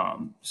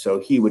 So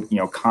he would,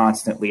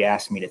 constantly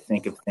ask me to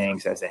think of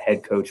things as a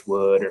head coach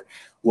would, or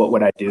what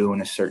would I do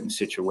in a certain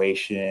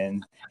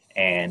situation.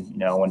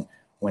 And,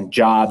 when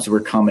jobs were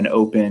coming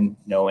open,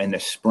 in the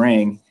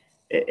spring,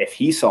 if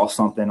he saw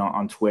something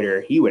on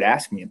Twitter, he would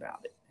ask me about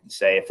it and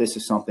say, if this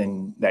is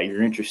something that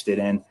you're interested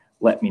in,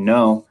 let me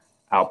know.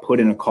 I'll put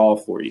in a call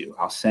for you.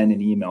 I'll send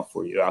an email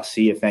for you. I'll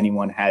see if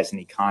anyone has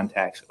any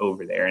contacts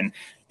over there. And,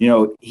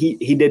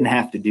 he didn't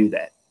have to do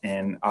that.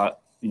 And,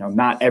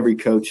 not every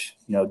coach,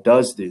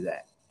 does do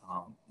that.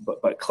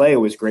 But Clay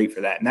was great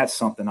for that. And that's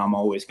something I'm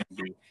always going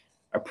to be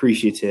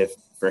appreciative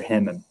for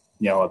him,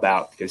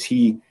 about, because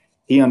he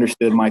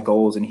understood my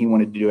goals and he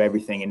wanted to do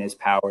everything in his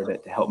power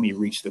to help me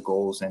reach the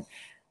goals. And,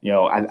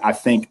 I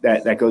think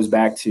that goes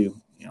back to,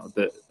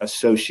 the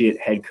associate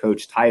head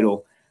coach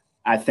title.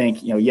 I think,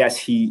 yes,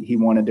 he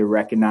wanted to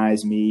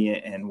recognize me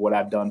and what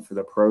I've done for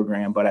the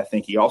program, but I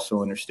think he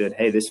also understood,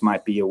 hey, this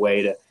might be a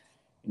way to,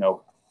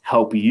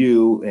 help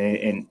you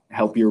and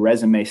help your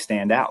resume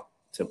stand out,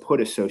 to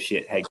put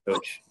associate head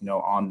coach,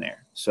 on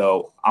there.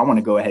 So I want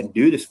to go ahead and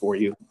do this for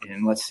you,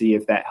 and let's see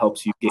if that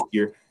helps you get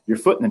your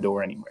foot in the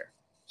door anywhere.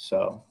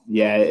 So,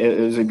 yeah, it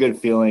was a good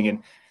feeling,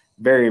 and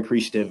very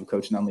appreciative of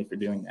Coach Nunley for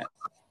doing that.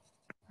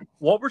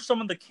 What were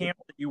some of the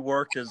camps that you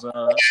worked as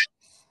a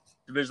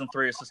Division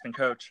III assistant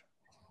coach?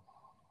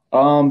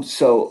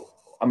 So,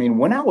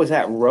 when I was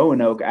at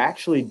Roanoke, I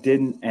actually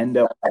didn't end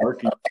up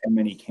working too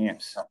many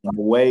camps.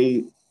 The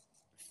way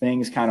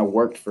things kind of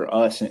worked for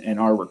us and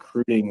our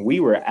recruiting, we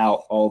were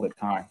out all the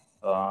time.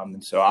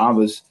 And so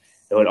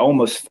it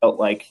almost felt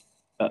like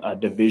a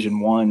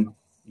Division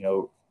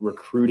I,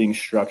 recruiting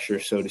structure,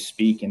 so to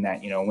speak, in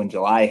that, when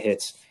July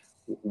hits,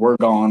 we're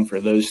gone for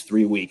those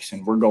 3 weeks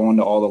and we're going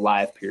to all the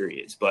live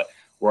periods, but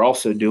we're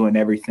also doing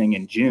everything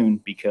in June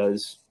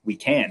because we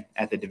can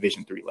at the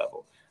Division III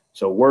level.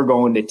 So we're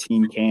going to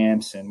team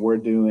camps and we're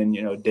doing,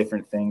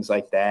 different things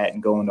like that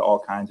and going to all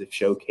kinds of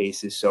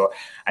showcases. So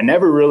I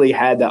never really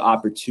had the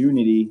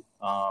opportunity,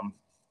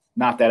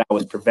 not that I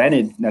was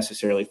prevented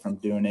necessarily from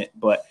doing it,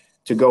 but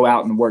to go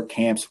out and work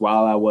camps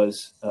while I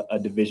was a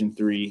Division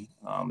III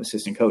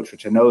assistant coach,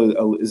 which I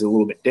know is a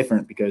little bit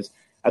different because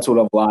that's what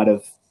a lot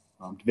of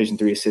Division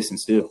III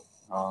assistants do.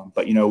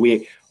 But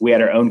we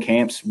had our own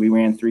camps. We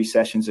ran 3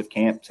 sessions of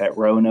camps at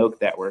Roanoke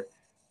that were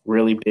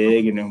really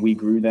big, and then we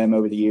grew them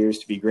over the years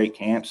to be great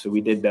camps. So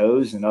we did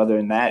those, and other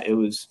than that, it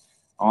was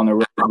on the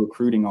road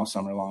recruiting all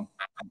summer long.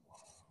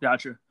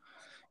 Gotcha.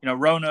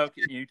 Roanoke,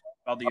 you talk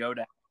about the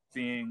ODAC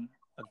being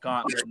a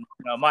gauntlet.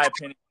 In my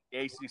opinion,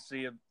 the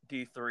ACC of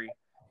D3.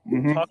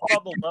 Mm-hmm. Talk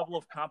about the level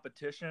of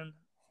competition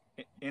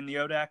in the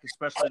ODAC,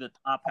 especially the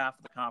top half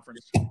of the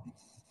conference.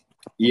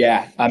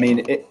 Yeah, I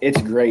mean,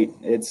 it's great.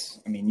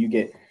 You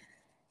get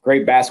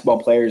great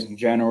basketball players in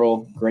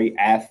general, great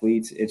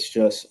athletes. It's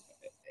just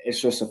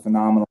a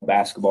phenomenal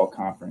basketball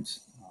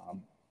conference.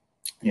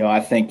 I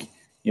think,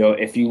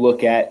 if you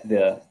look at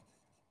the,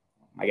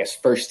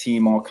 first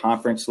team all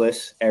conference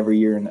lists every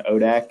year in the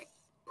ODAC,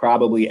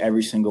 probably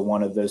every single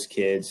one of those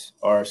kids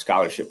are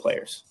scholarship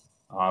players.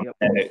 Yep.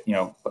 And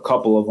a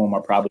couple of them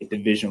are probably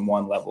Division I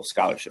level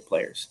scholarship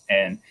players.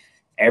 And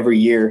every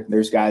year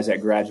there's guys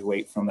that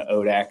graduate from the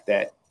ODAC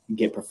that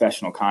get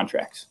professional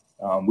contracts.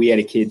 We had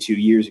a kid 2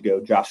 years ago,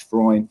 Josh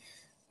Freund,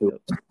 who was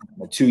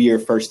a 2-year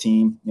first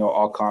team,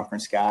 all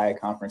conference guy,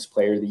 conference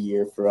player of the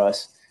year for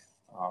us.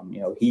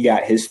 He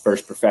got his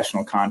first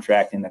professional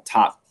contract in the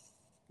top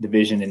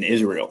division in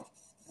Israel.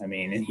 I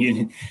mean, and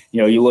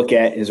you look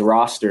at his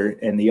roster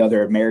and the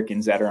other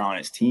Americans that are on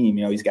his team,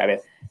 he's got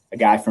a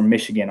guy from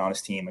Michigan on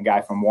his team, a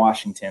guy from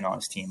Washington on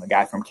his team, a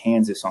guy from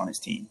Kansas on his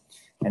team.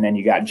 And then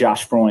you got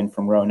Josh Freund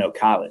from Roanoke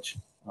College.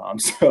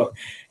 So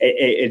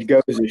it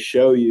goes to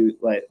show you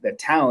like the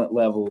talent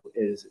level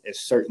is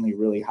certainly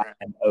really high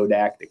in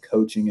ODAC. The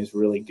coaching is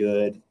really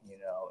good.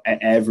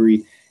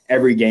 Every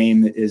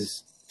game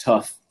is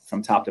tough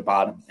from top to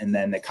bottom. And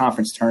then the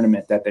conference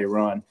tournament that they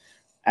run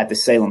at the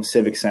Salem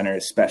Civic Center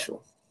is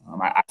special.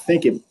 I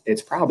think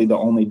it's probably the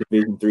only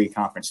Division III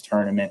conference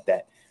tournament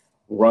that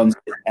runs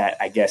at,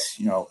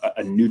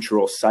 a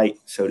neutral site,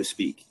 so to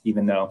speak,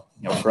 even though,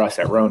 for us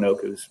at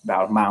Roanoke, it was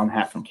about 1.5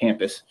 miles from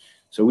campus.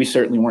 So we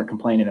certainly weren't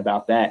complaining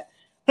about that.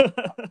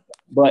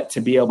 But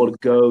to be able to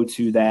go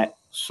to that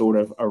sort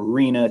of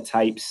arena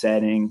type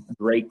setting,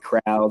 great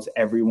crowds,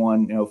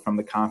 everyone, from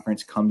the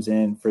conference comes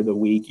in for the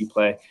week. You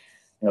play,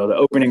 the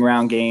opening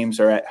round games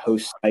are at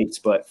host sites,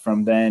 but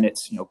from then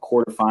it's,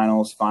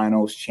 quarterfinals,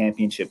 finals,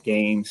 championship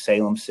games,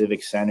 Salem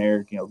Civic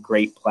Center,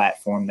 great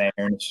platform there.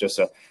 And it's just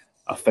a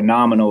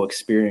phenomenal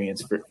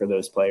experience for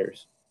those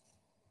players.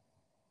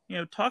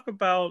 Talk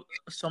about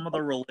some of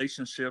the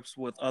relationships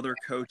with other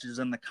coaches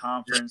in the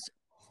conference,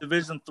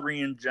 Division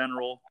III in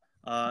general,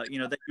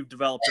 that you've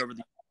developed over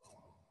the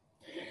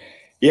years.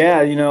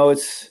 Yeah,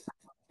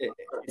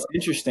 it's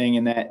interesting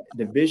in that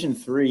Division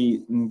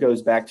III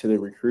goes back to the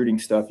recruiting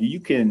stuff. You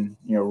can,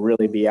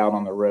 really be out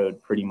on the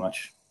road pretty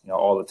much,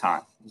 all the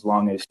time, as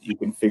long as you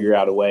can figure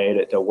out a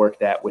way to work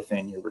that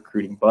within your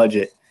recruiting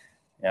budget.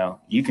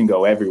 You can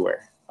go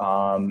everywhere.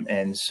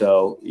 And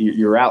so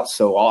you're out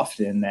so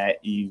often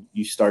that you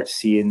start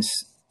seeing,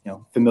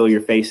 familiar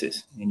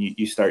faces, and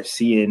you start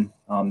seeing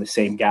the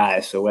same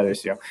guys. So whether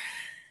it's,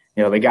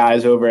 the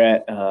guys over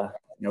at,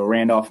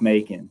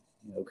 Randolph-Macon,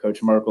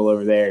 Coach Merkel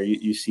over there,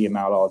 you see him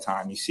out all the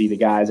time. You see the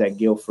guys at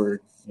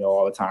Guilford,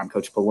 all the time,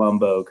 Coach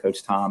Palumbo,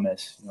 Coach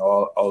Thomas,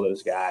 all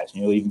those guys.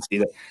 You'll even see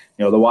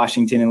the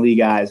Washington and Lee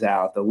guys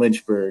out, the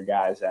Lynchburg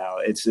guys out.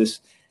 It's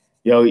just,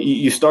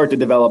 you start to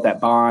develop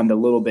that bond a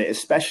little bit,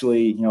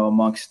 especially,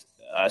 amongst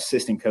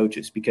assistant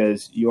coaches,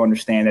 because you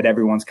understand that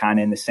everyone's kind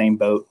of in the same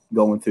boat,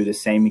 going through the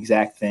same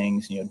exact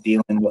things,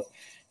 dealing with,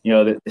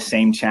 the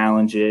same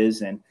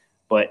challenges.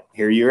 But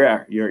here you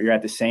are, you're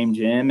at the same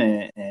gym,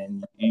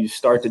 and you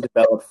start to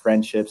develop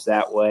friendships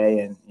that way.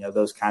 And,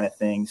 those kind of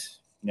things,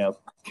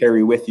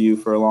 carry with you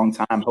for a long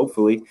time,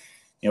 hopefully,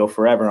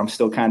 forever. I'm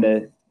still kind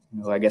of,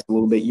 a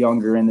little bit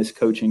younger in this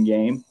coaching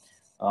game.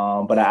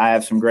 But I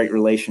have some great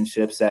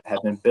relationships that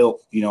have been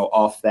built,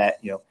 off that,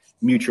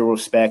 mutual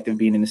respect of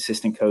being an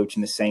assistant coach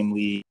in the same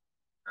league.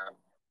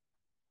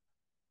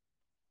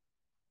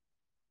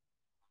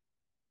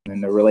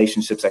 And the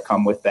relationships that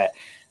come with that,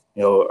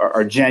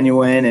 are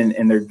genuine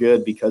and they're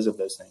good because of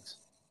those things.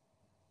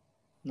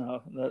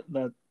 No,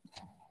 that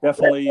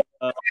definitely,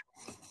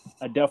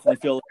 I definitely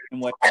feel the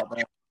same way about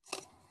that.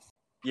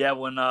 Yeah,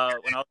 when I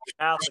was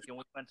Catholic and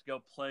we went to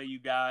go play you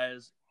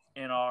guys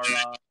in our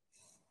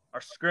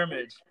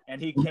scrimmage,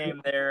 and he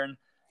came there, and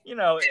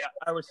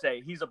I would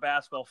say he's a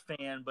basketball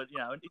fan, but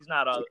he's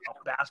not a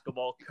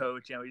basketball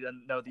coach. He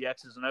doesn't know the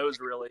X's and O's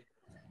really.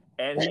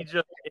 And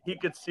he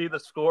could see the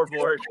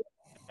scoreboard,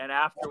 and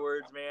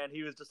afterwards, man,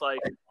 he was just like,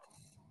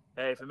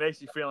 "Hey, if it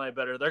makes you feel any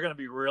better, they're going to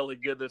be really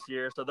good this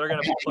year. So they're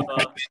going to put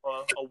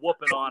a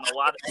whooping on a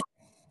lot of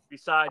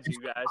besides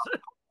you guys."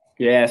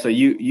 Yeah, so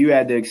you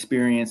had the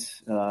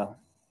experience,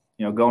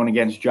 going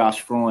against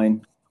Josh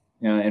Freund,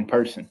 in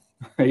person.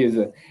 he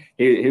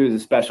was a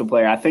special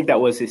player. I think that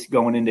was his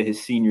going into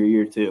his senior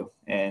year too,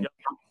 and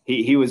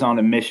Yep. he was on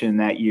a mission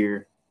that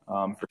year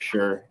for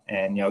sure.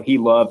 And he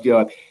loved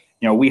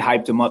we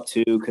hyped him up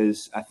too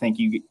because I think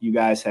you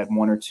guys had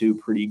one or two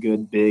pretty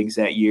good bigs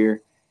that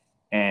year,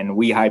 and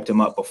we hyped him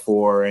up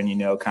before and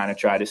kind of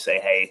tried to say,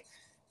 hey,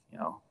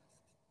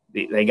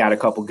 they got a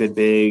couple good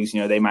bigs,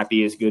 they might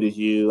be as good as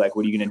you. Like,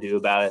 what are you going to do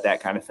about it? That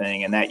kind of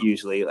thing. And that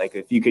usually, like,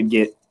 if you could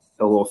get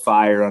a little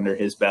fire under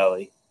his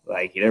belly,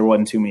 like there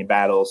wasn't too many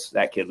battles,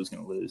 that kid was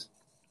going to lose.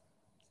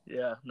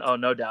 Yeah,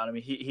 no doubt. I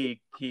mean, he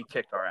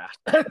kicked our ass.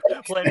 There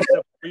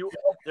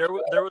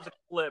was a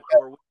clip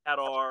where we had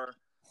our,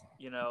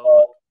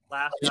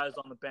 last guys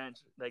on the bench.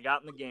 They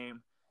got in the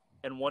game,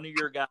 and one of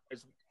your guys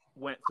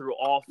went through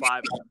all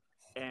five of them.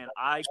 And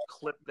I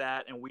clipped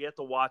that, and we had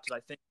to watch it. I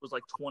think it was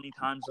like 20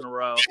 times in a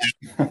row.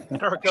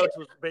 And our coach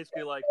was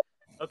basically like,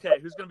 "Okay,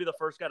 who's going to be the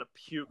first guy to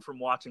puke from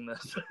watching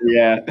this?"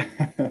 Yeah,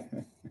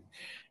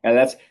 and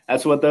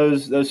that's what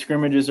those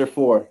scrimmages are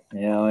for,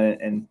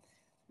 and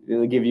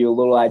it'll give you a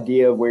little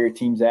idea of where your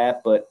team's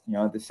at. But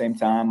at the same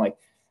time, like,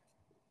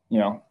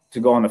 to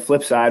go on the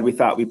flip side, we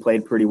thought we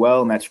played pretty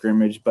well in that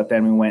scrimmage, but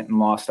then we went and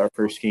lost our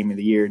first game of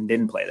the year and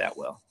didn't play that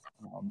well.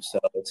 So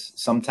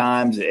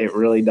sometimes it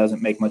really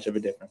doesn't make much of a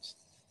difference.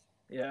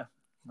 Yeah,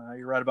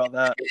 you're right about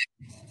that.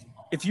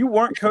 If you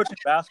weren't coaching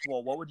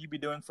basketball, what would you be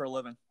doing for a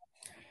living?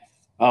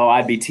 Oh,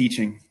 I'd be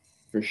teaching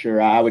for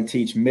sure. I would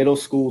teach middle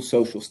school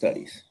social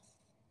studies,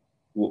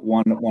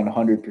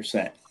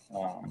 100%.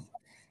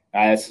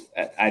 I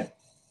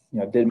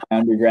did my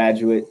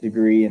undergraduate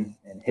degree in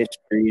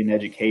history and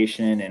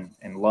education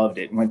and loved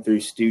it. Went through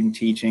student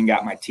teaching,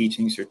 got my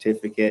teaching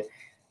certificate,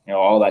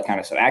 all that kind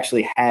of stuff.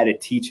 Actually had a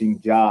teaching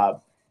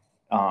job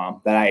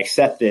that I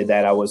accepted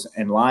that I was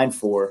in line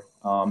for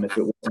if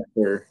it wasn't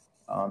for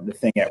the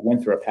thing at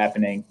Winthrop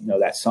happening,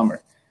 that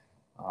summer.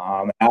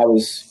 I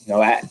was,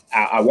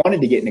 I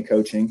wanted to get into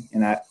coaching,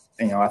 and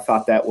I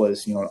thought that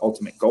was, an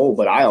ultimate goal.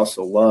 But I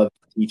also loved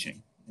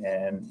teaching,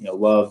 and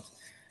loved,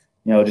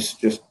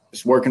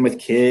 just working with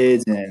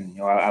kids, and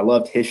I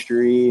loved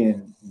history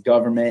and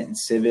government and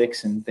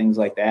civics and things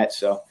like that.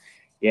 So,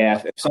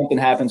 yeah, if something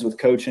happens with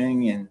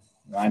coaching and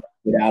I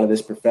get out of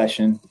this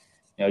profession,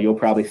 you'll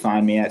probably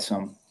find me at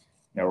some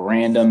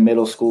random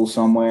middle school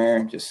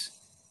somewhere, just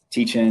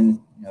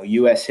teaching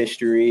U.S.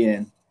 history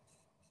and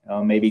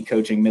maybe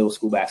coaching middle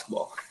school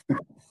basketball.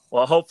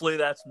 Well, hopefully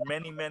that's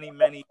many, many,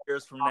 many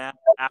years from now,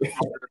 after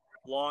you're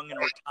long and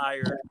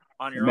retired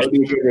on your maybe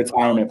own. Maybe a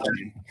retirement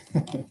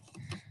plan.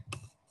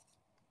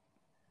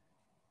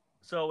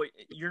 So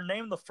you're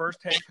named the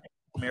first head coach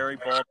of Mary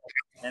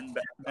Baldwin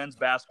men's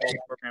basketball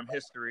program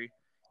history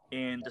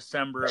in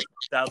December of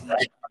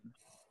 2019.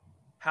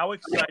 How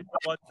exciting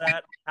was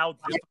that? How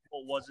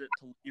difficult was it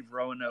to leave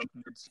Roanoke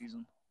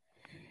mid-season?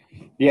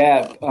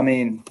 Yeah, I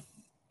mean,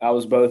 I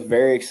was both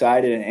very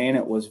excited and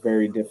it was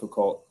very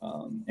difficult.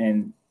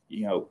 And,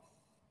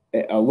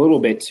 a little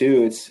bit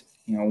too, it's,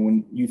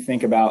 when you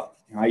think about,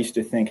 I used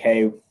to think,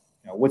 hey,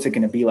 what's it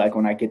going to be like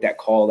when I get that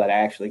call that I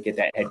actually get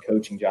that head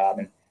coaching job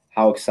and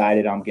how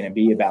excited I'm going to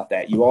be about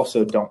that. You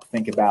also don't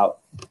think about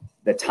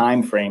the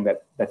time frame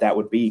that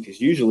would be,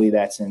 because usually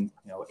that's in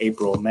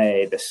April,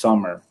 May, the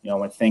summer,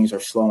 when things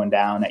are slowing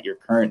down at your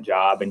current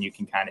job and you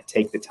can kind of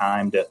take the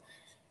time to,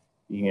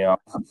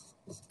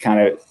 kind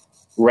of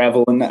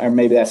revel in that, or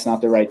maybe that's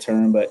not the right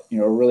term, but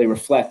really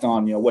reflect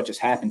on what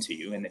just happened to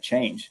you and the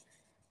change.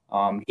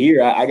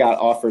 Here I got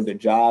offered the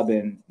job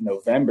in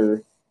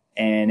November,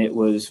 and it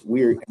was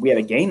weird. We had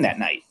a game that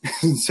night,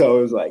 so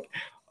it was like,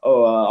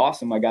 oh,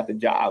 awesome! I got the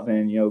job,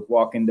 and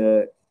walk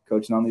into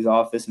Coach Nunley's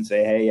office and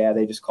say, hey, yeah,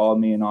 they just called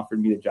me and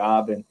offered me the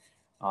job, and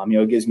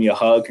it gives me a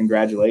hug,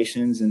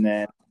 congratulations, and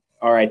then,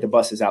 all right, the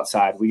bus is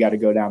outside. We got to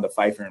go down to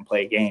Pfeiffer and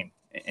play a game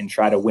and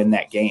try to win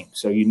that game.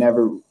 So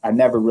I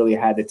never really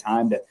had the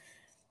time to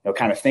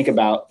kind of think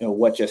about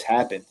what just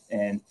happened,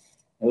 and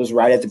it was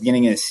right at the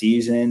beginning of the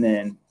season,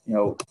 and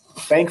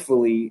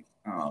thankfully,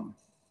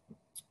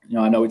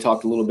 I know we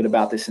talked a little bit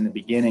about this in the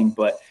beginning,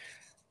 but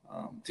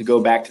to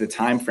go back to the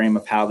time frame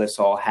of how this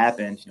all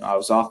happened, I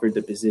was offered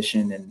the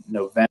position in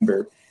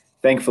November.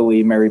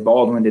 Thankfully, Mary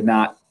Baldwin did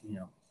not,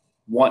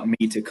 want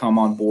me to come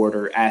on board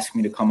or ask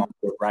me to come on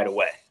board right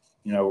away.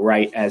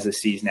 Right as the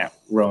season at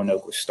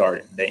Roanoke was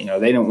starting. They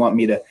didn't want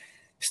me to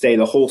stay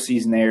the whole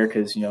season there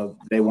because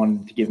they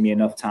wanted to give me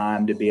enough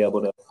time to be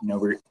able to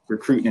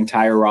recruit an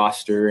entire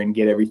roster and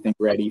get everything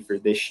ready for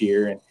this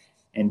year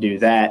and do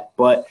that.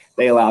 But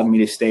they allowed me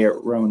to stay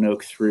at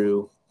Roanoke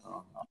through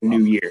the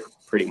new year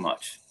pretty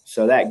much.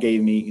 So that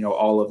gave me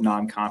all of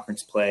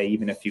non-conference play,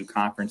 even a few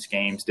conference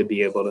games, to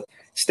be able to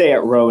stay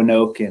at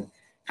Roanoke and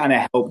kind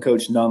of help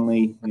Coach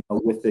Nunley,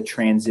 with the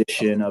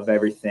transition of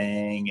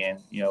everything and,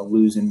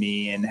 losing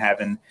me and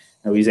having,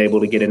 he's able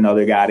to get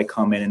another guy to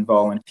come in and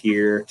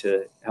volunteer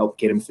to help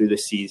get him through the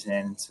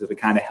season. So to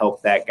kind of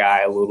help that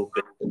guy a little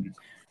bit. And,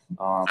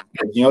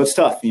 it's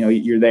tough.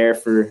 You're there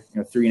for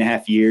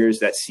 3.5 years.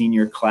 That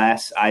senior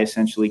class, I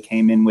essentially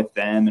came in with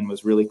them and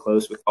was really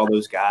close with all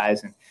those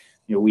guys. And,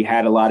 we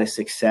had a lot of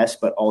success,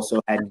 but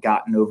also hadn't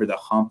gotten over the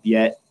hump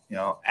yet,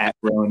 at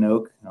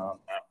Roanoke.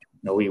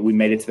 We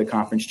made it to the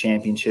conference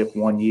championship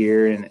one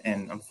year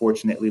and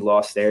unfortunately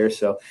lost there.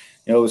 So,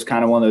 it was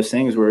kind of one of those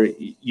things where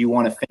you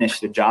want to finish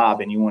the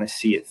job and you want to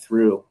see it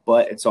through,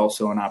 but it's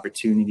also an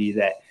opportunity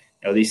that,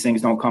 these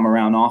things don't come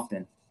around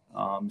often.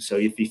 So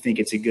if you think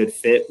it's a good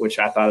fit, which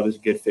I thought it was a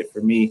good fit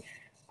for me,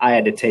 I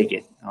had to take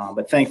it.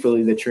 But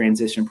thankfully the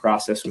transition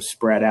process was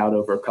spread out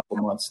over a couple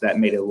months. That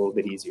made it a little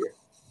bit easier.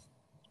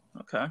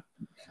 Okay.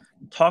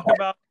 Talk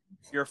about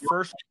your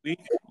first week,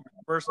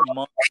 your first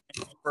month,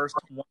 your first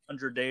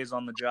 100 days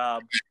on the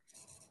job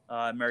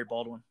at Mary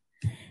Baldwin.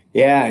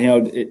 Yeah,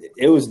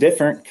 it was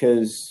different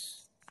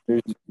because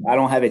I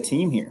don't have a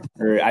team here,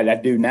 or I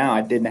do now.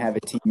 I didn't have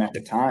a team at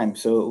the time.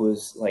 So it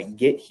was like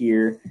get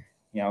here,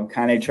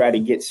 kind of try to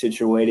get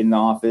situated in the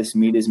office,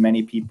 meet as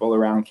many people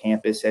around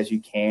campus as you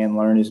can,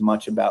 learn as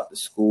much about the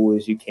school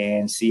as you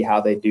can, see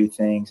how they do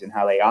things and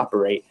how they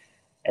operate,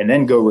 and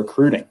then go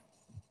recruiting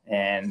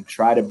and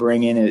try to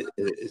bring in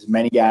as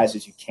many guys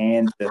as you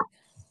can to,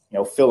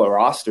 fill a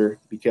roster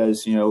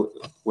because,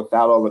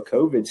 without all the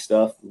COVID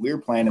stuff, we were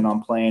planning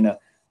on playing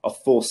a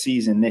full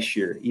season this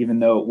year, even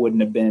though it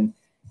wouldn't have been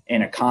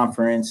in a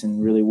conference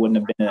and really wouldn't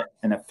have been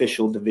an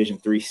official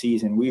Division III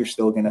season. We were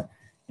still going to,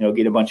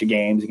 get a bunch of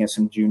games against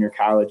some junior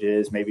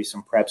colleges, maybe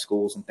some prep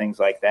schools and things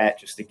like that,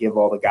 just to give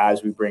all the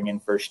guys we bring in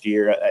first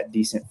year a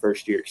decent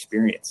first year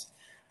experience.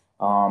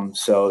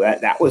 So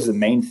that was the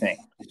main thing,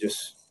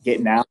 just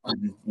getting out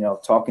and,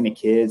 talking to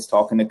kids,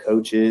 talking to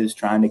coaches,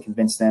 trying to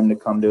convince them to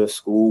come to a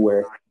school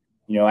where,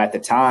 at the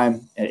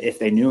time, if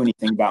they knew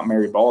anything about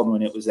Mary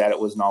Baldwin, it was that it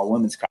was an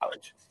all-women's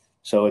college.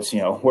 So it's,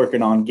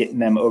 working on getting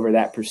them over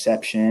that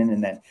perception.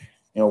 And then,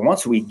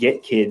 once we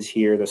get kids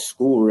here, the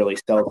school really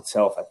sells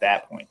itself at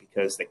that point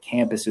because the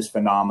campus is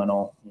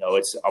phenomenal.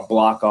 It's a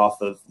block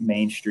off of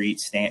Main Street,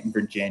 Stanton,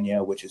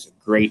 Virginia, which is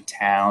a great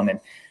town and,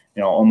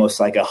 almost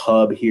like a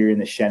hub here in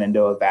the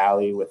Shenandoah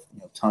Valley with,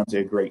 tons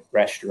of great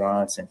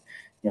restaurants and,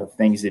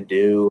 things to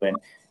do. And,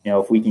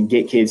 if we can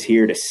get kids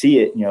here to see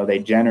it, they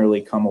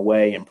generally come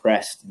away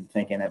impressed and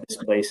thinking that this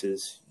place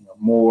is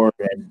more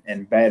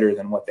and better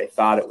than what they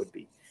thought it would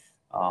be.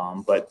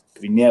 But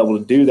being able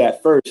to do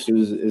that first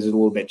is a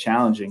little bit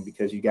challenging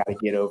because you got to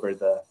get over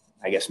the,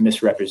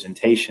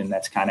 misrepresentation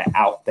that's kind of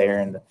out there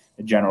in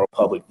the general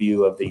public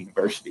view of the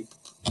university.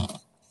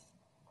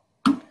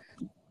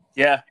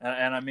 Yeah,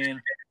 and I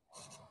mean,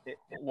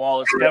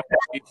 while it's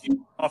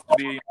definitely tough to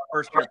be a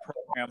first-year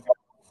program,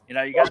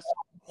 you got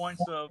some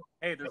points of,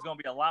 hey, there's going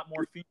to be a lot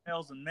more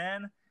females than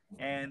men,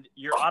 and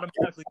you're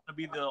automatically going to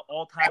be the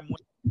all-time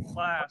winning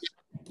class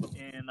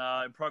in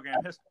program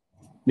history.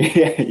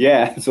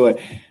 Yeah. So,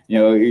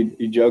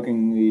 you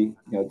jokingly,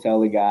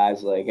 tell the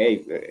guys like,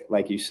 hey,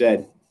 like you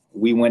said,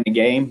 we win a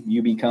game,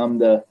 you become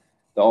the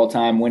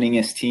all-time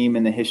winningest team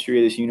in the history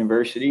of this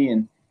university.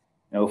 And,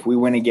 if we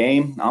win a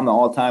game, I'm the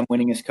all-time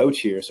winningest coach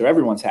here. So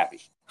everyone's happy.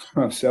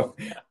 So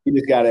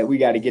we got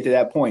to get to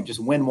that point. Just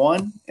win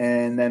one,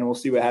 and then we'll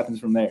see what happens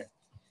from there.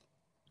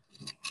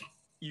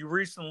 You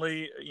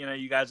recently,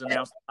 you guys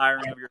announced the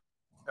hiring of your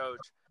coach.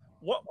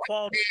 What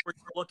qualities were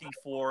you looking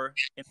for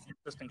in an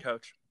assistant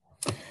coach?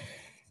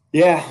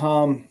 Yeah,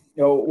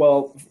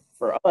 well,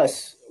 for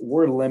us,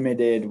 we're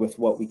limited with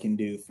what we can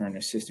do for an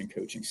assistant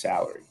coaching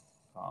salary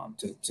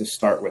to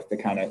start with to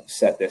kind of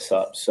set this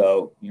up.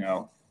 So,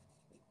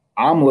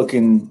 I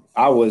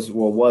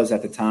was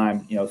at the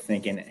time,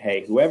 thinking,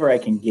 hey, whoever I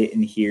can get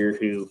in here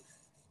who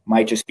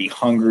might just be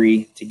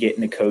hungry to get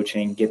into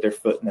coaching, get their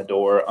foot in the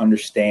door,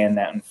 understand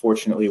that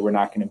unfortunately we're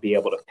not going to be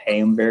able to pay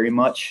them very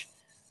much.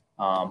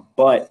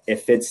 But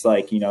if it's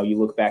like, you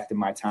look back to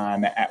my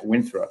time at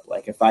Winthrop,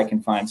 like if I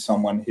can find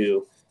someone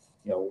who,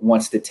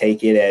 wants to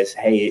take it as,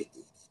 hey,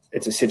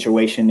 it's a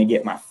situation to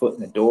get my foot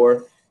in the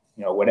door,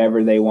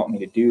 whatever they want me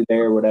to do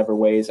there, whatever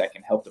ways I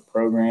can help the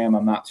program.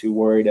 I'm not too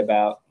worried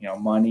about,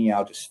 money.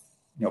 I'll just,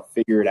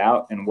 figure it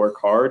out and work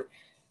hard.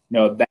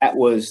 That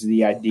was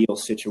the ideal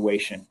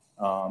situation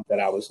that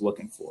I was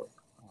looking for.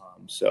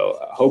 So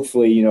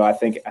hopefully, I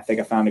think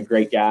I found a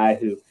great guy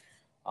who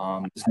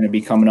is going to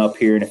be coming up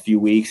here in a few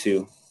weeks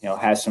who,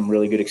 has some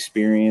really good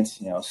experience,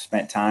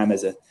 spent time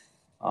as a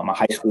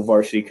high school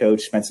varsity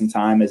coach, spent some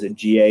time as a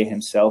GA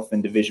himself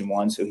in Division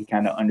I. So he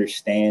kind of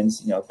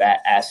understands,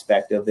 that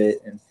aspect of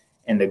it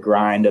and the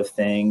grind of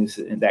things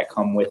that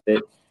come with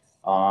it.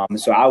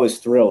 So I was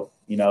thrilled,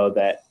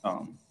 that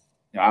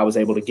I was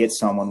able to get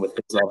someone with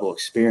his level of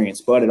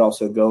experience, but it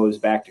also goes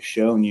back to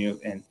showing you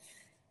and,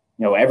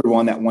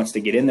 everyone that wants to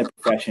get in the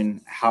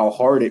profession, how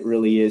hard it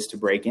really is to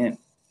break in.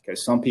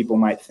 Because some people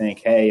might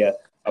think, hey,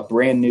 a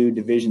brand new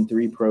Division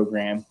III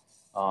program,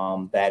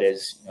 that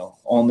is,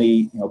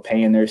 only,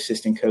 paying their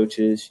assistant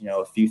coaches,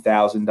 a few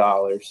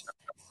 $1,000s.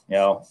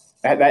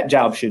 That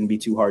job shouldn't be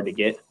too hard to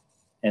get.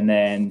 And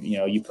then,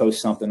 you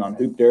post something on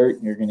Hoop Dirt,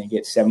 and you're going to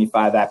get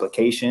 75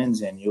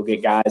 applications, and you'll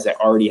get guys that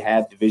already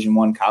have Division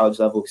I college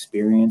level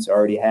experience,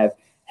 already have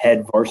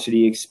head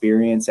varsity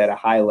experience at a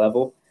high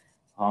level.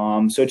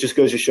 So it just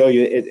goes to show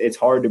you it's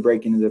hard to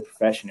break into the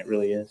profession. It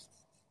really is.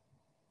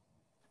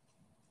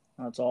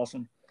 That's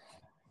awesome.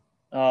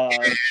 I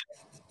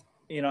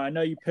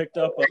know you picked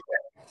up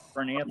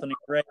for an Anthony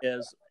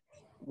Reyes.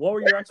 What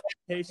were your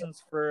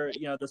expectations for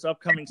this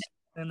upcoming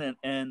season,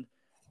 and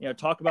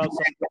talk about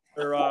some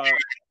of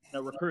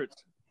their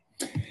recruits?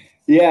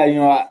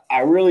 Yeah, I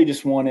really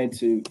just wanted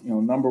to,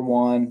 number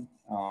one,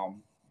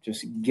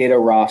 just get a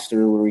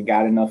roster where we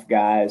got enough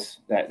guys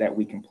that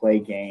we can play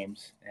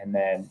games, and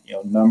then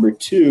number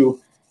two,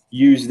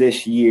 use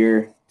this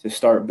year to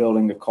start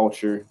building the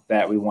culture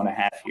that we want to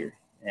have here,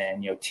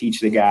 and teach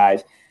the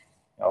guys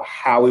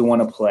how we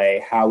want to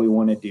play, how we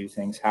want to do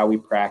things, how we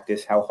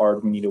practice, how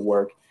hard we need to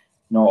work,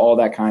 all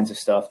that kinds of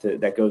stuff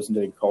that goes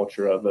into the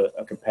culture of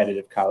a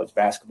competitive college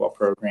basketball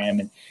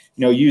program, and,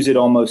 use it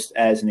almost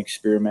as an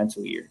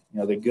experimental year.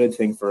 The good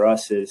thing for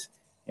us is,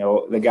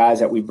 the guys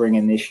that we bring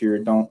in this year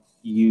don't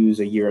use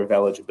a year of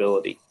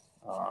eligibility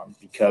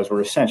because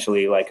we're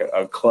essentially like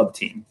a club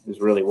team is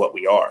really what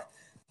we are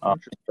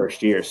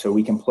first year. So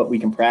we can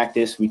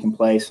practice, we can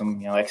play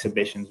some,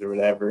 exhibitions or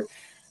whatever.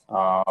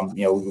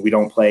 We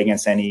don't play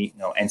against any,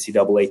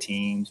 NCAA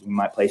teams. We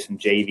might play some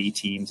JV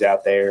teams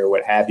out there or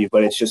what have you,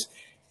 but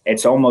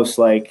it's almost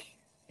like,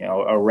 a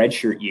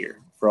redshirt year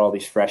for all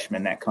these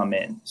freshmen that come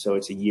in. So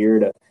it's a year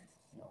to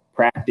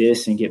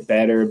practice and get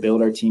better,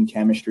 build our team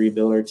chemistry,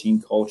 build our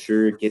team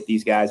culture, get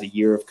these guys a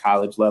year of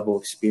college level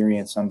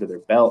experience under their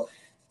belt.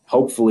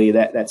 Hopefully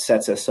that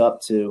sets us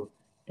up to,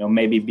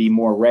 maybe be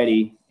more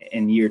ready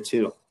in year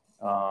two.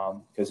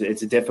 Because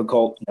it's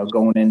difficult,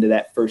 going into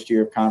that first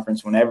year of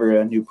conference whenever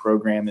a new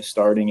program is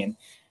starting and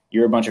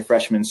you're a bunch of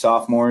freshmen and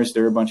sophomores,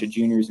 they're a bunch of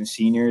juniors and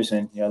seniors,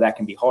 and, that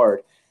can be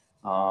hard.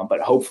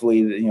 But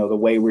hopefully, the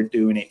way we're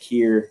doing it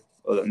here,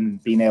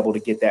 being able to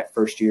get that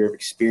first year of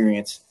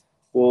experience,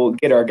 will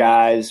get our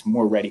guys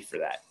more ready for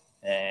that.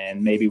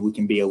 And maybe we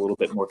can be a little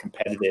bit more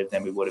competitive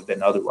than we would have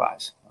been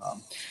otherwise.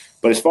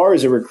 But as far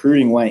as the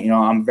recruiting went,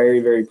 I'm very,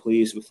 very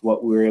pleased with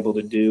what we were able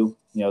to do,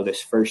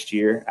 this first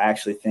year. I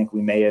actually think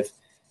we may have,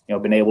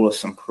 been able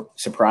to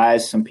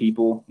surprise some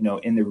people,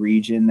 in the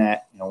region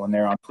that, when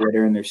they're on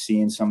Twitter and they're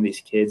seeing some of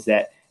these kids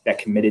that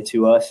committed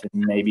to us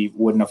and maybe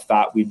wouldn't have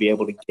thought we'd be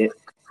able to get,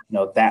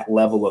 that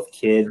level of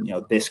kid,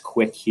 this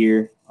quick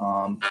here,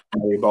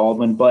 Mary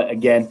Baldwin. But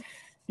again,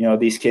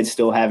 these kids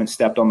still haven't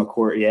stepped on the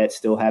court yet,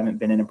 still haven't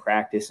been in a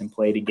practice and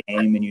played a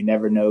game, and you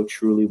never know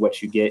truly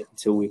what you get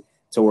until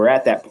we're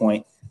at that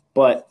point.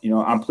 But,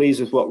 I'm pleased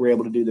with what we're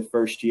able to do the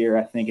first year.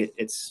 I think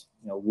it's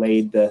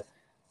laid the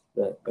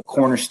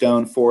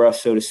cornerstone for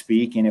us, so to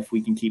speak. And if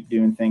we can keep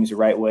doing things the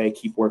right way,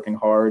 keep working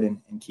hard and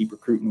keep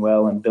recruiting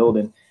well and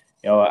building,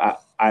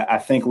 I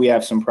think we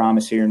have some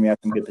promise here and we have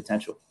some good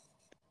potential.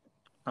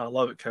 I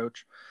love it,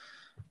 Coach.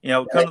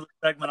 Come to the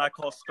segment I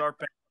call Start,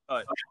 Bench,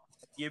 Cut.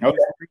 Give you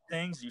three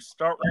things. You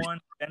start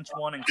one, bench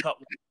one, and cut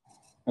one.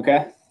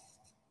 Okay.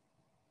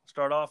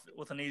 Start off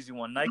with an easy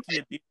one. Nike,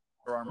 Adidas,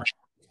 or Armour.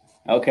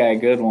 Okay,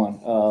 good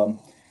one.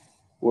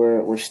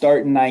 We're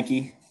starting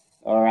Nike.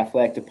 Our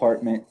athletic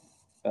department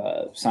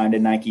signed a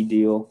Nike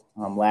deal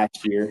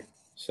last year,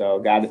 so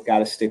got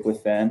to stick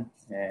with them.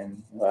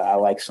 And I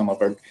like some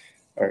of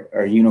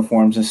our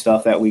uniforms and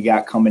stuff that we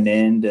got coming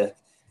in to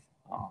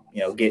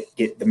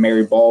get the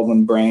Mary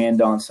Baldwin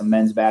brand on some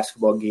men's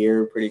basketball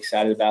gear. Pretty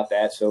excited about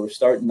that. So we're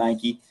starting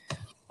Nike.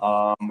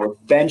 We're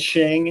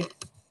benching.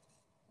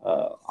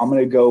 I'm going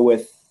to go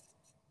with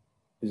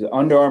is it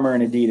Under Armour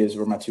and Adidas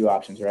were my two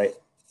options, right?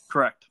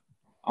 Correct.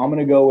 I'm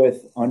going to go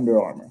with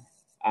Under Armour.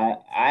 I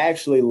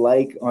actually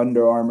like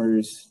Under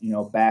Armour's,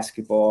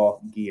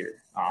 basketball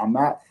gear. I'm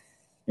not,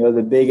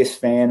 the biggest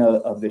fan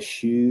of the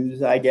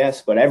shoes, I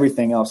guess, but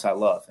everything else I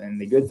love. And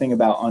the good thing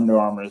about Under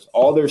Armour is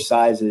all their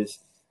sizes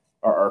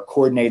are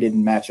coordinated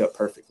and match up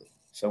perfectly.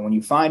 So when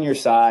you find your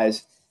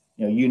size,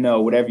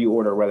 whatever you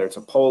order, whether it's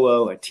a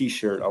polo, a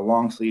T-shirt, a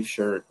long sleeve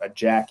shirt, a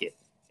jacket,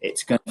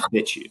 it's going to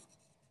fit you.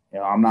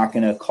 I'm not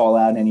going to call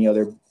out any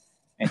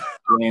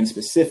brand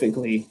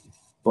specifically,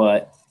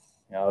 but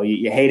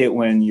you hate it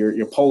when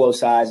your polo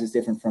size is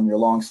different from your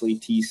long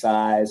sleeve tee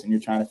size and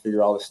you're trying to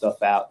figure all this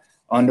stuff out.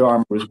 Under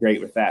Armour was great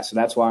with that. So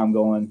that's why I'm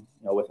going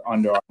with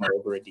Under Armour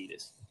over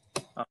Adidas.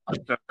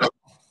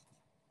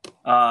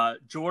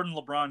 Jordan,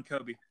 LeBron,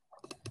 Kobe.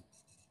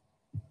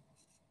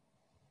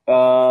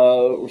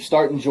 We're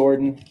starting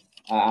Jordan.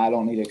 I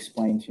don't need to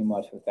explain too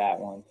much with that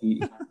one.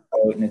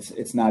 And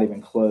it's not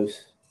even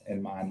close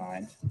in my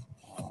mind.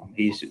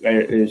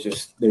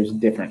 There's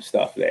different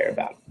stuff there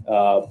about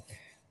him.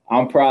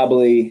 I'm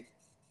probably,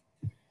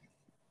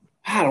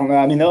 I don't know.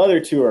 I mean, the other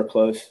two are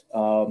close.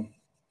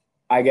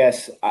 I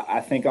guess I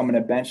think I'm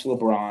going to bench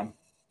LeBron.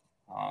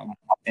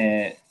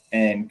 And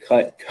and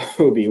cut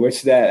Kobe,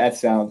 which that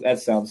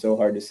sounds so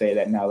hard to say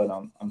that now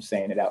that I'm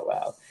saying it out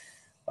loud.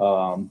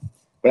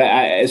 But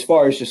as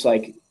far as just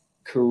like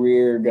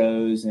career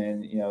goes,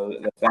 and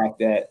the fact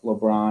that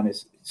LeBron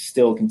is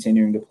still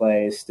continuing to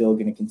play, is still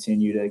going to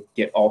continue to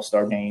get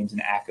all-star games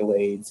and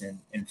accolades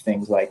and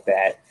things like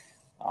that,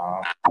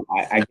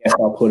 I guess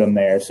I'll put him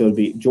there. So it'd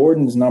be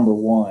Jordan's number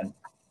one,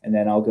 and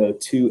then I'll go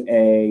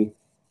 2A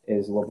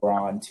is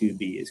LeBron,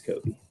 2B is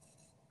Kobe.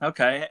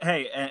 Okay.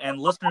 Hey, and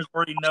listeners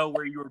already know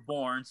where you were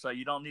born, so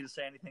you don't need to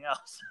say anything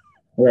else.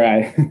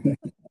 Right.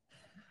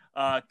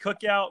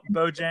 Cookout,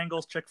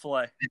 Bojangles,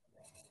 Chick-fil-A.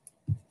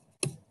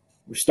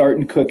 We're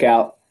starting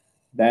Cookout.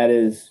 That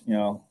is,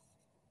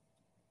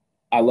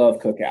 I love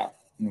Cookout.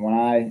 And when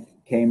I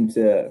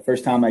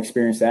first time I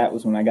experienced that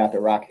was when I got to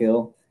Rock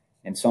Hill,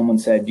 and someone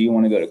said, "Do you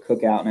want to go to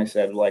Cookout?" And I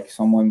said, like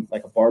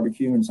a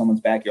barbecue in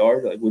someone's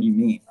backyard? Like, what do you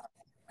mean?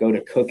 Go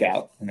to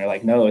Cookout. And they're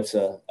like, "No, it's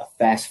a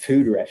fast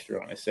food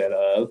restaurant." I said,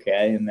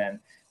 okay. And then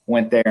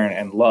went there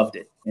and loved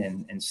it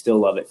and still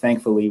love it.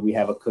 Thankfully, we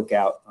have a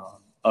Cookout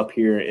up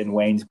here in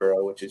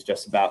Waynesboro, which is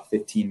just about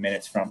 15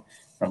 minutes from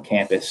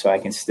campus. So I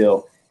can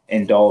still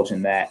indulge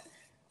in that.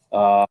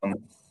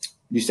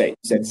 You said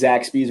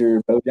Zaxby's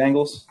or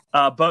Bojangles?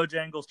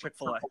 Bojangles,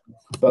 Chick-fil-A.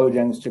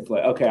 Bojangles,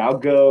 Chick-fil-A. Okay, I'll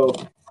go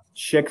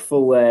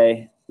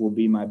Chick-fil-A will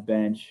be my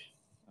bench.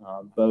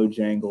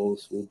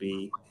 Bojangles will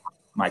be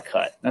my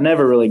cut. I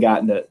never really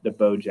gotten to the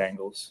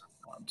Bojangles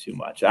too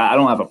much. I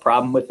don't have a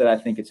problem with it. I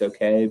think it's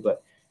okay,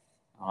 but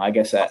I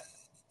guess that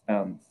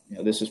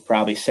this is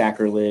probably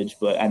sacrilege,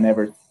 but I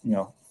never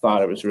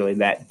thought it was really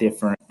that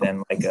different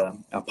than like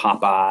a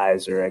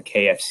Popeyes or a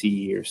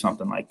KFC or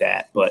something like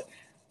that. But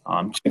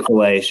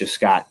Chick-fil-A has just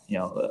got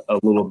a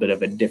little bit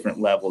of a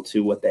different level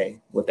to what they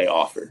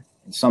offer.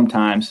 And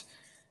sometimes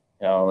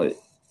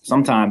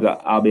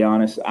I'll be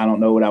honest, I don't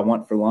know what I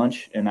want for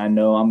lunch, and I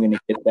know I'm going to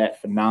get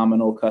that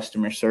phenomenal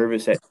customer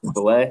service at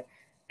Chick-fil-A,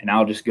 and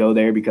I'll just go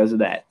there because of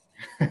that.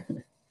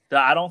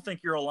 I don't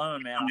think you're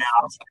alone, man.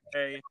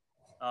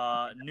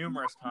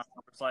 Numerous times.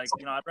 It's like,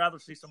 I'd rather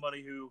see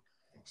somebody who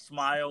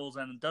smiles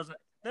and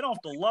they don't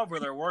have to love where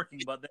they're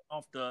working, but they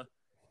don't have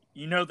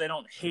to, they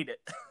don't hate it.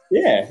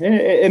 Yeah,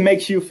 it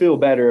makes you feel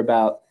better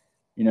about,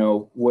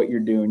 what you're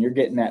doing. You're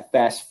getting that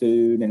fast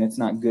food, and it's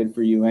not good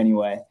for you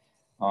anyway.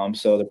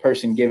 So the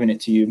person giving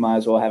it to you might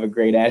as well have a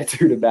great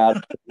attitude about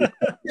it.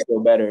 Feel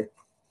better.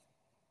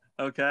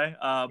 Okay.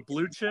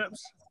 Blue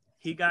Chips,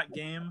 He Got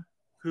Game,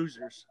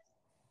 Hoosiers.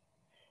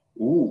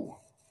 Ooh.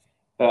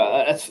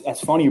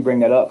 That's funny you bring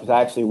that up because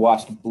I actually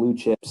watched Blue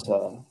Chips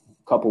a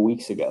couple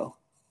weeks ago.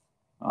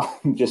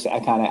 Just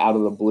kind of out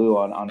of the blue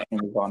on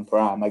Amazon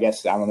Prime. I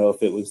guess I don't know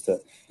if it was to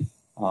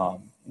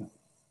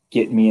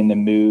get me in the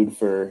mood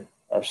for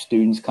our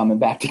students coming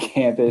back to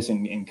campus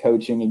and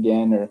coaching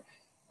again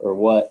or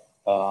what.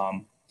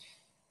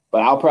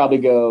 But I'll probably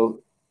go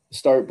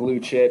start Blue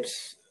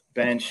Chips,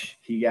 bench,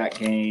 He Got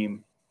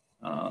Game,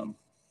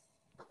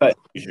 cut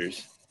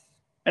Hoosiers.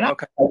 And I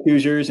like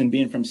Hoosiers, and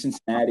being from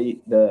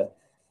Cincinnati, the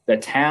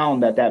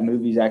town that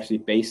movie is actually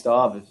based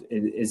off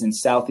is in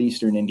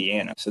southeastern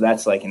Indiana. So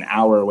that's like an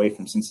hour away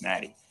from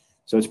Cincinnati.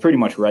 So it's pretty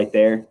much right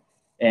there.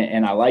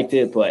 And I liked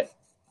it, but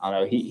I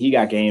don't know, He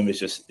Got Game is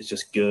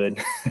just good.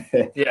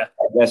 Yeah.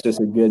 That's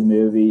just a good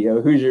movie.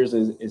 Hoosiers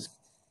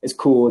is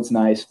cool. It's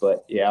nice,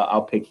 but yeah,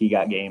 I'll pick He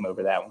Got Game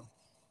over that one.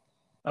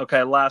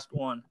 Okay, last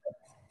one.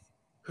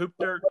 Hoop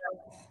Dirt,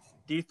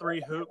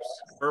 D3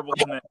 Hoops, Verbal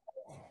Commit.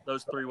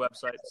 Those three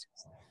websites.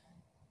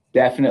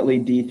 Definitely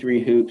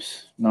D3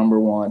 Hoops, number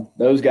one.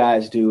 Those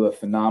guys do a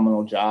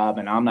phenomenal job,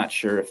 and I'm not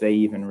sure if they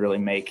even really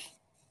make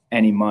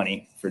any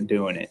money for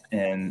doing it.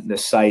 And the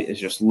site is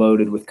just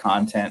loaded with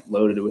content,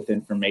 loaded with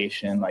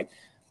information. Like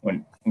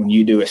when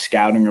you do a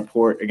scouting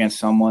report against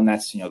someone,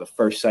 that's the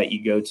first site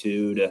you go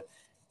to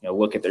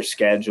look at their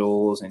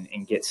schedules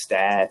and get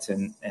stats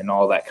and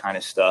all that kind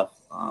of stuff.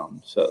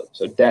 So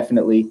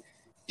definitely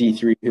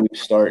D3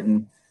 Hoops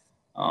starting.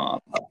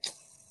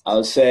 I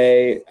would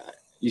say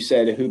you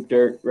said a Hoop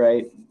Dirt,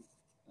 right?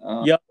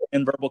 Yep,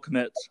 and Verbal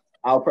Commits.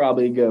 I'll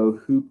probably go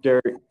Hoop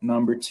Dirt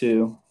number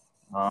 2.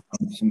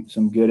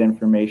 Some good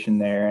information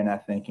there, and I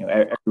think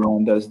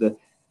everyone does the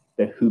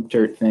Hoop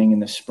Dirt thing in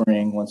the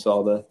spring once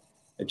all the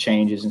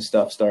changes and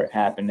stuff start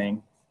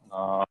happening.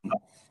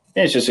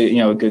 It's just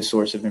a good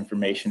source of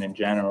information in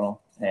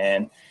general.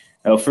 And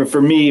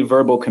for me,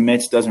 Verbal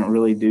Commits doesn't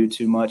really do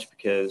too much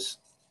because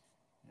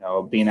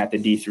being at the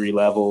D3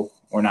 level,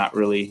 we're not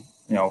really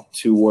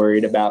too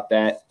worried about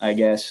that, I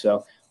guess.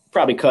 So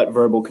probably cut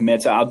Verbal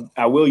Commits.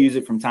 I will use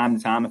it from time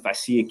to time if I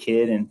see a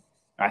kid and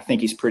I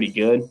think he's pretty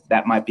good.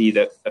 That might be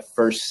the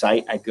first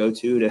site I go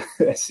to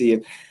see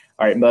if,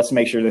 all right, let's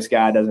make sure this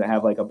guy doesn't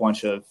have like a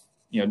bunch of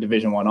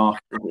Division I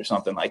offers or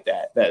something like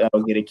that.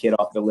 That'll get a kid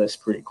off the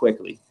list pretty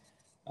quickly.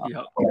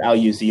 Yep. I'll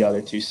use the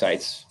other two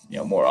sites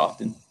more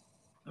often.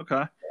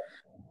 Okay.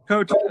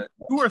 Coach,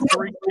 who are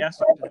 3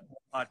 guests on the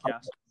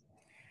podcast?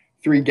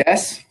 3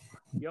 guests?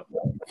 Yep.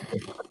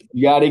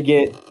 You got to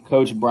get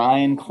Coach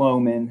Brian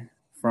Cloman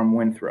from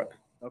Winthrop.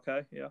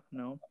 Okay, yeah,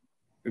 no.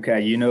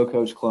 Okay,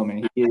 Coach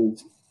Cloman. He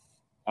is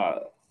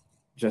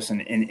just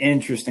an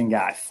interesting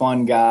guy,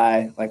 fun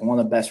guy, like one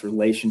of the best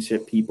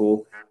relationship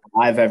people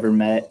I've ever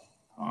met.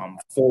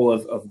 Full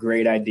of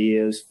great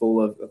ideas,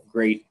 full of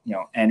great,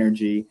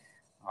 energy.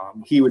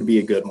 He would be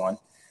a good one.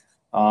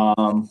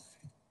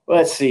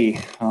 Let's see.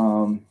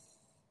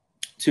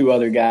 Two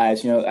other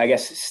guys, I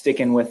guess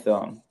sticking with,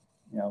 some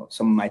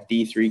of my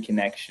D3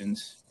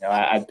 connections,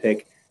 I'd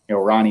pick,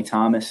 Ronnie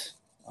Thomas,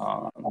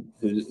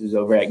 who's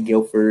over at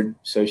Guilford,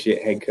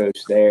 associate head coach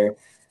there.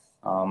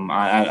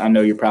 I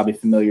know you're probably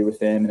familiar with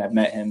him, and I've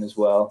met him as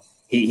well.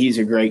 He's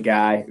a great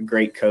guy, a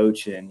great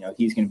coach, and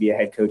he's going to be a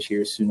head coach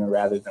here sooner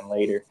rather than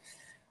later.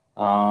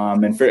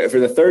 And for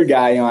the third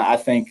guy, I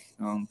think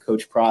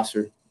Coach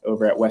Prosser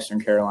over at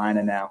Western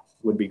Carolina now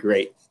would be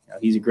great.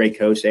 He's a great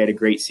coach. They had a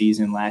great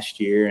season last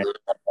year, and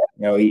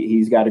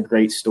he's got a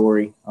great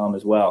story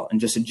as well, and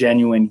just a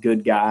genuine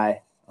good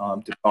guy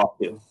to talk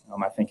to.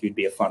 I think he'd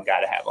be a fun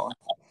guy to have on.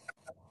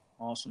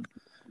 Awesome.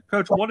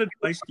 Coach, what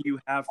advice do you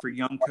have for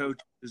young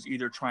coaches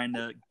either trying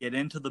to get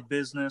into the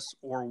business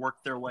or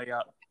work their way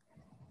up?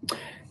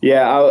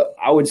 Yeah,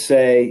 I would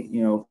say,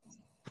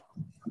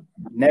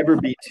 never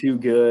be too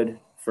good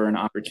for an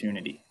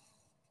opportunity,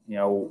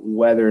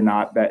 whether or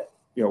not that,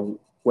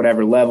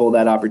 whatever level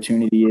that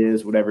opportunity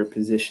is, whatever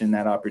position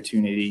that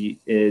opportunity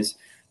is,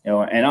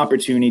 an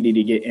opportunity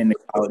to get into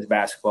college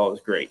basketball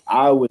is great.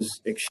 I was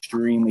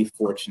extremely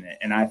fortunate,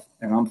 and I'm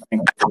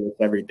thankful for this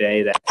every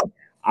day that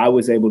I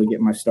was able to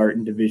get my start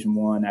in Division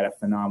I at a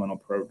phenomenal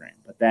program.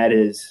 But that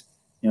is,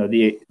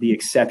 the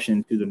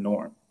exception to the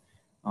norm.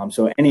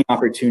 So any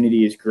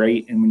opportunity is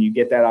great. And when you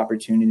get that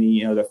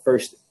opportunity, the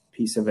first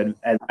piece of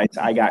advice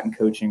I got in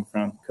coaching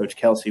from Coach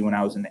Kelsey when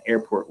I was in the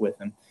airport with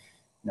him,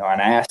 and I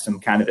asked him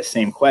kind of the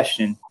same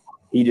question.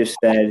 He just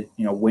said,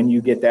 when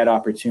you get that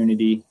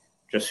opportunity,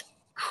 just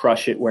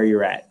crush it where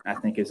you're at, I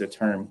think is a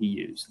term he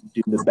used.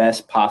 Do the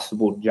best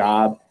possible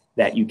job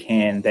that you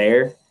can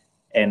there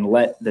and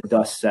let the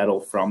dust settle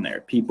from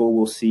there. People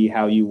will see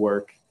how you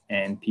work,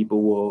 and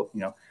people will,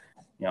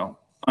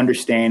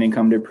 understand and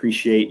come to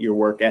appreciate your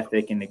work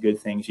ethic and the good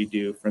things you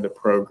do for the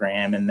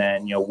program. And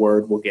then,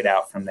 word will get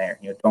out from there.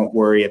 Don't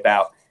worry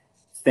about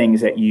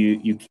things that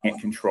you can't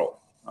control.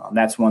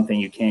 That's one thing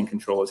you can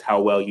control is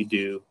how well you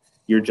do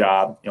your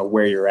job,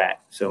 where you're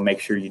at. So make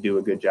sure you do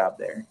a good job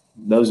there.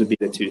 Those would be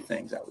the two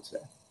things I would say.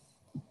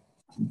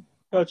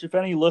 Coach, if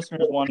any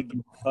listeners want to get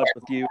in touch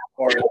with you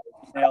or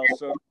email,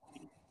 so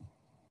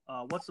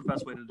what's the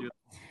best way to do it?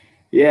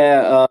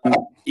 Yeah,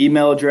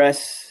 email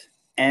address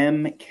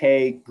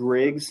mkgriggs,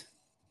 Griggs,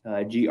 at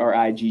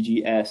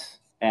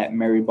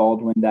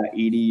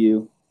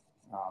marybaldwin.edu.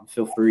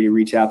 Feel free to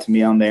reach out to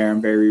me on there.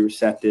 I'm very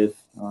receptive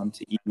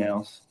to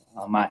emails.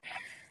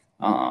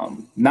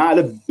 Not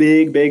a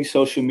big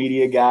social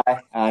media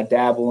guy. I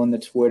dabble in the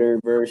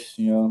Twitterverse,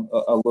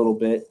 a little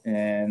bit,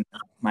 and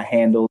my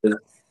handle is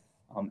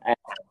at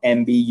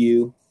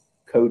MBU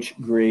Coach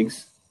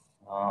Griggs,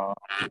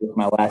 with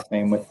my last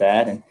name with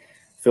that. And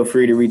feel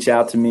free to reach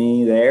out to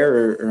me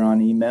there or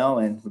on email,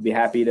 and we'll be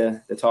happy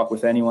to talk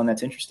with anyone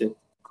that's interested.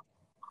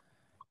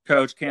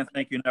 Coach, can't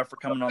thank you enough for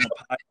coming on the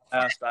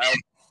podcast. I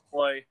always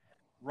enjoy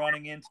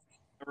running into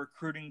the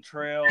recruiting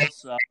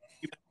trails. Even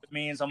if it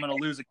means I'm going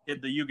to lose a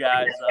kid to you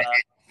guys.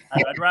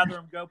 I'd rather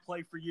him go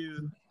play for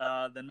you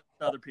than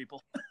other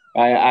people.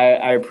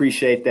 I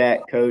appreciate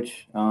that,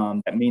 Coach.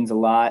 That means a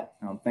lot.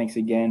 Thanks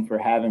again for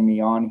having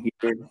me on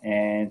here.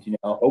 And,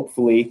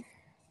 hopefully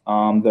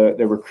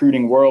the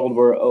recruiting world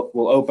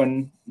will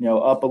open,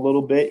 up a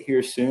little bit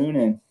here soon.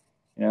 And,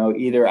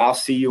 either I'll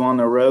see you on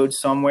the road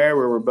somewhere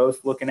where we're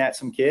both looking at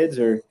some kids,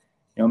 or,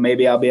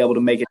 maybe I'll be able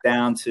to make it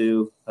down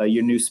to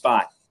your new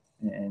spot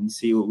and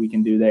see what we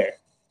can do there.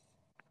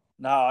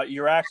 No,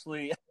 you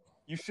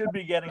should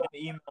be getting an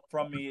email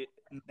from me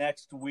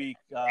next week.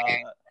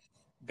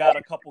 Got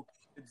a couple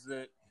kids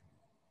that,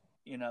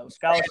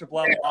 scholarship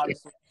level,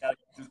 obviously, got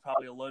to do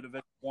probably a low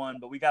Division I,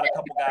 but we got a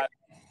couple guys,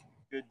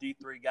 good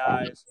D3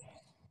 guys.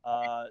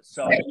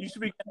 So you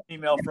should be getting an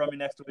email from me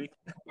next week.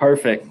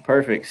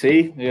 Perfect.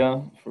 See,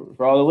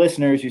 for all the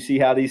listeners, you see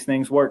how these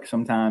things work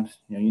sometimes.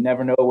 You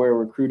never know where a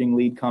recruiting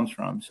lead comes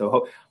from.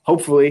 So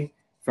hopefully,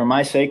 for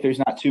my sake, there's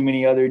not too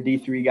many other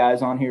D3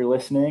 guys on here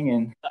listening,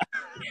 and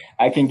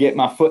I can get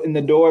my foot in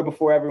the door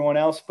before everyone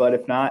else. But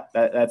if not,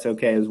 that's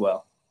okay as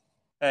well.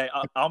 Hey,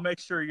 I'll make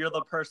sure you're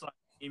the person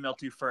I email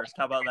to first.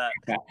 How about that?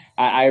 Yeah,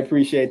 I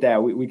appreciate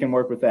that. We can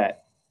work with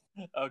that.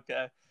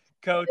 Okay.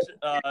 Coach,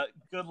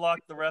 good luck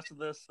the rest of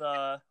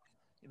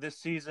this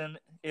season,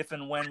 if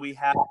and when we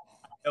have.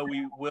 I know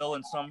we will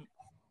in some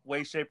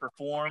way, shape, or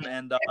form,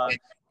 and I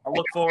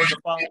look forward to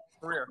following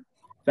your career.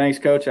 Thanks,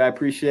 Coach. I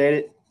appreciate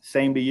it.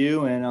 Same to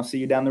you, and I'll see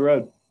you down the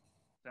road.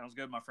 Sounds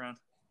good, my friend.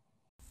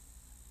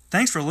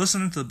 Thanks for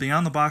listening to the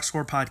Beyond the Box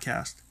Score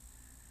podcast.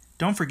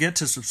 Don't forget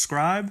to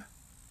subscribe,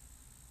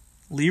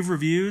 leave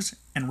reviews,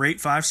 and rate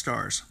 5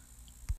 stars.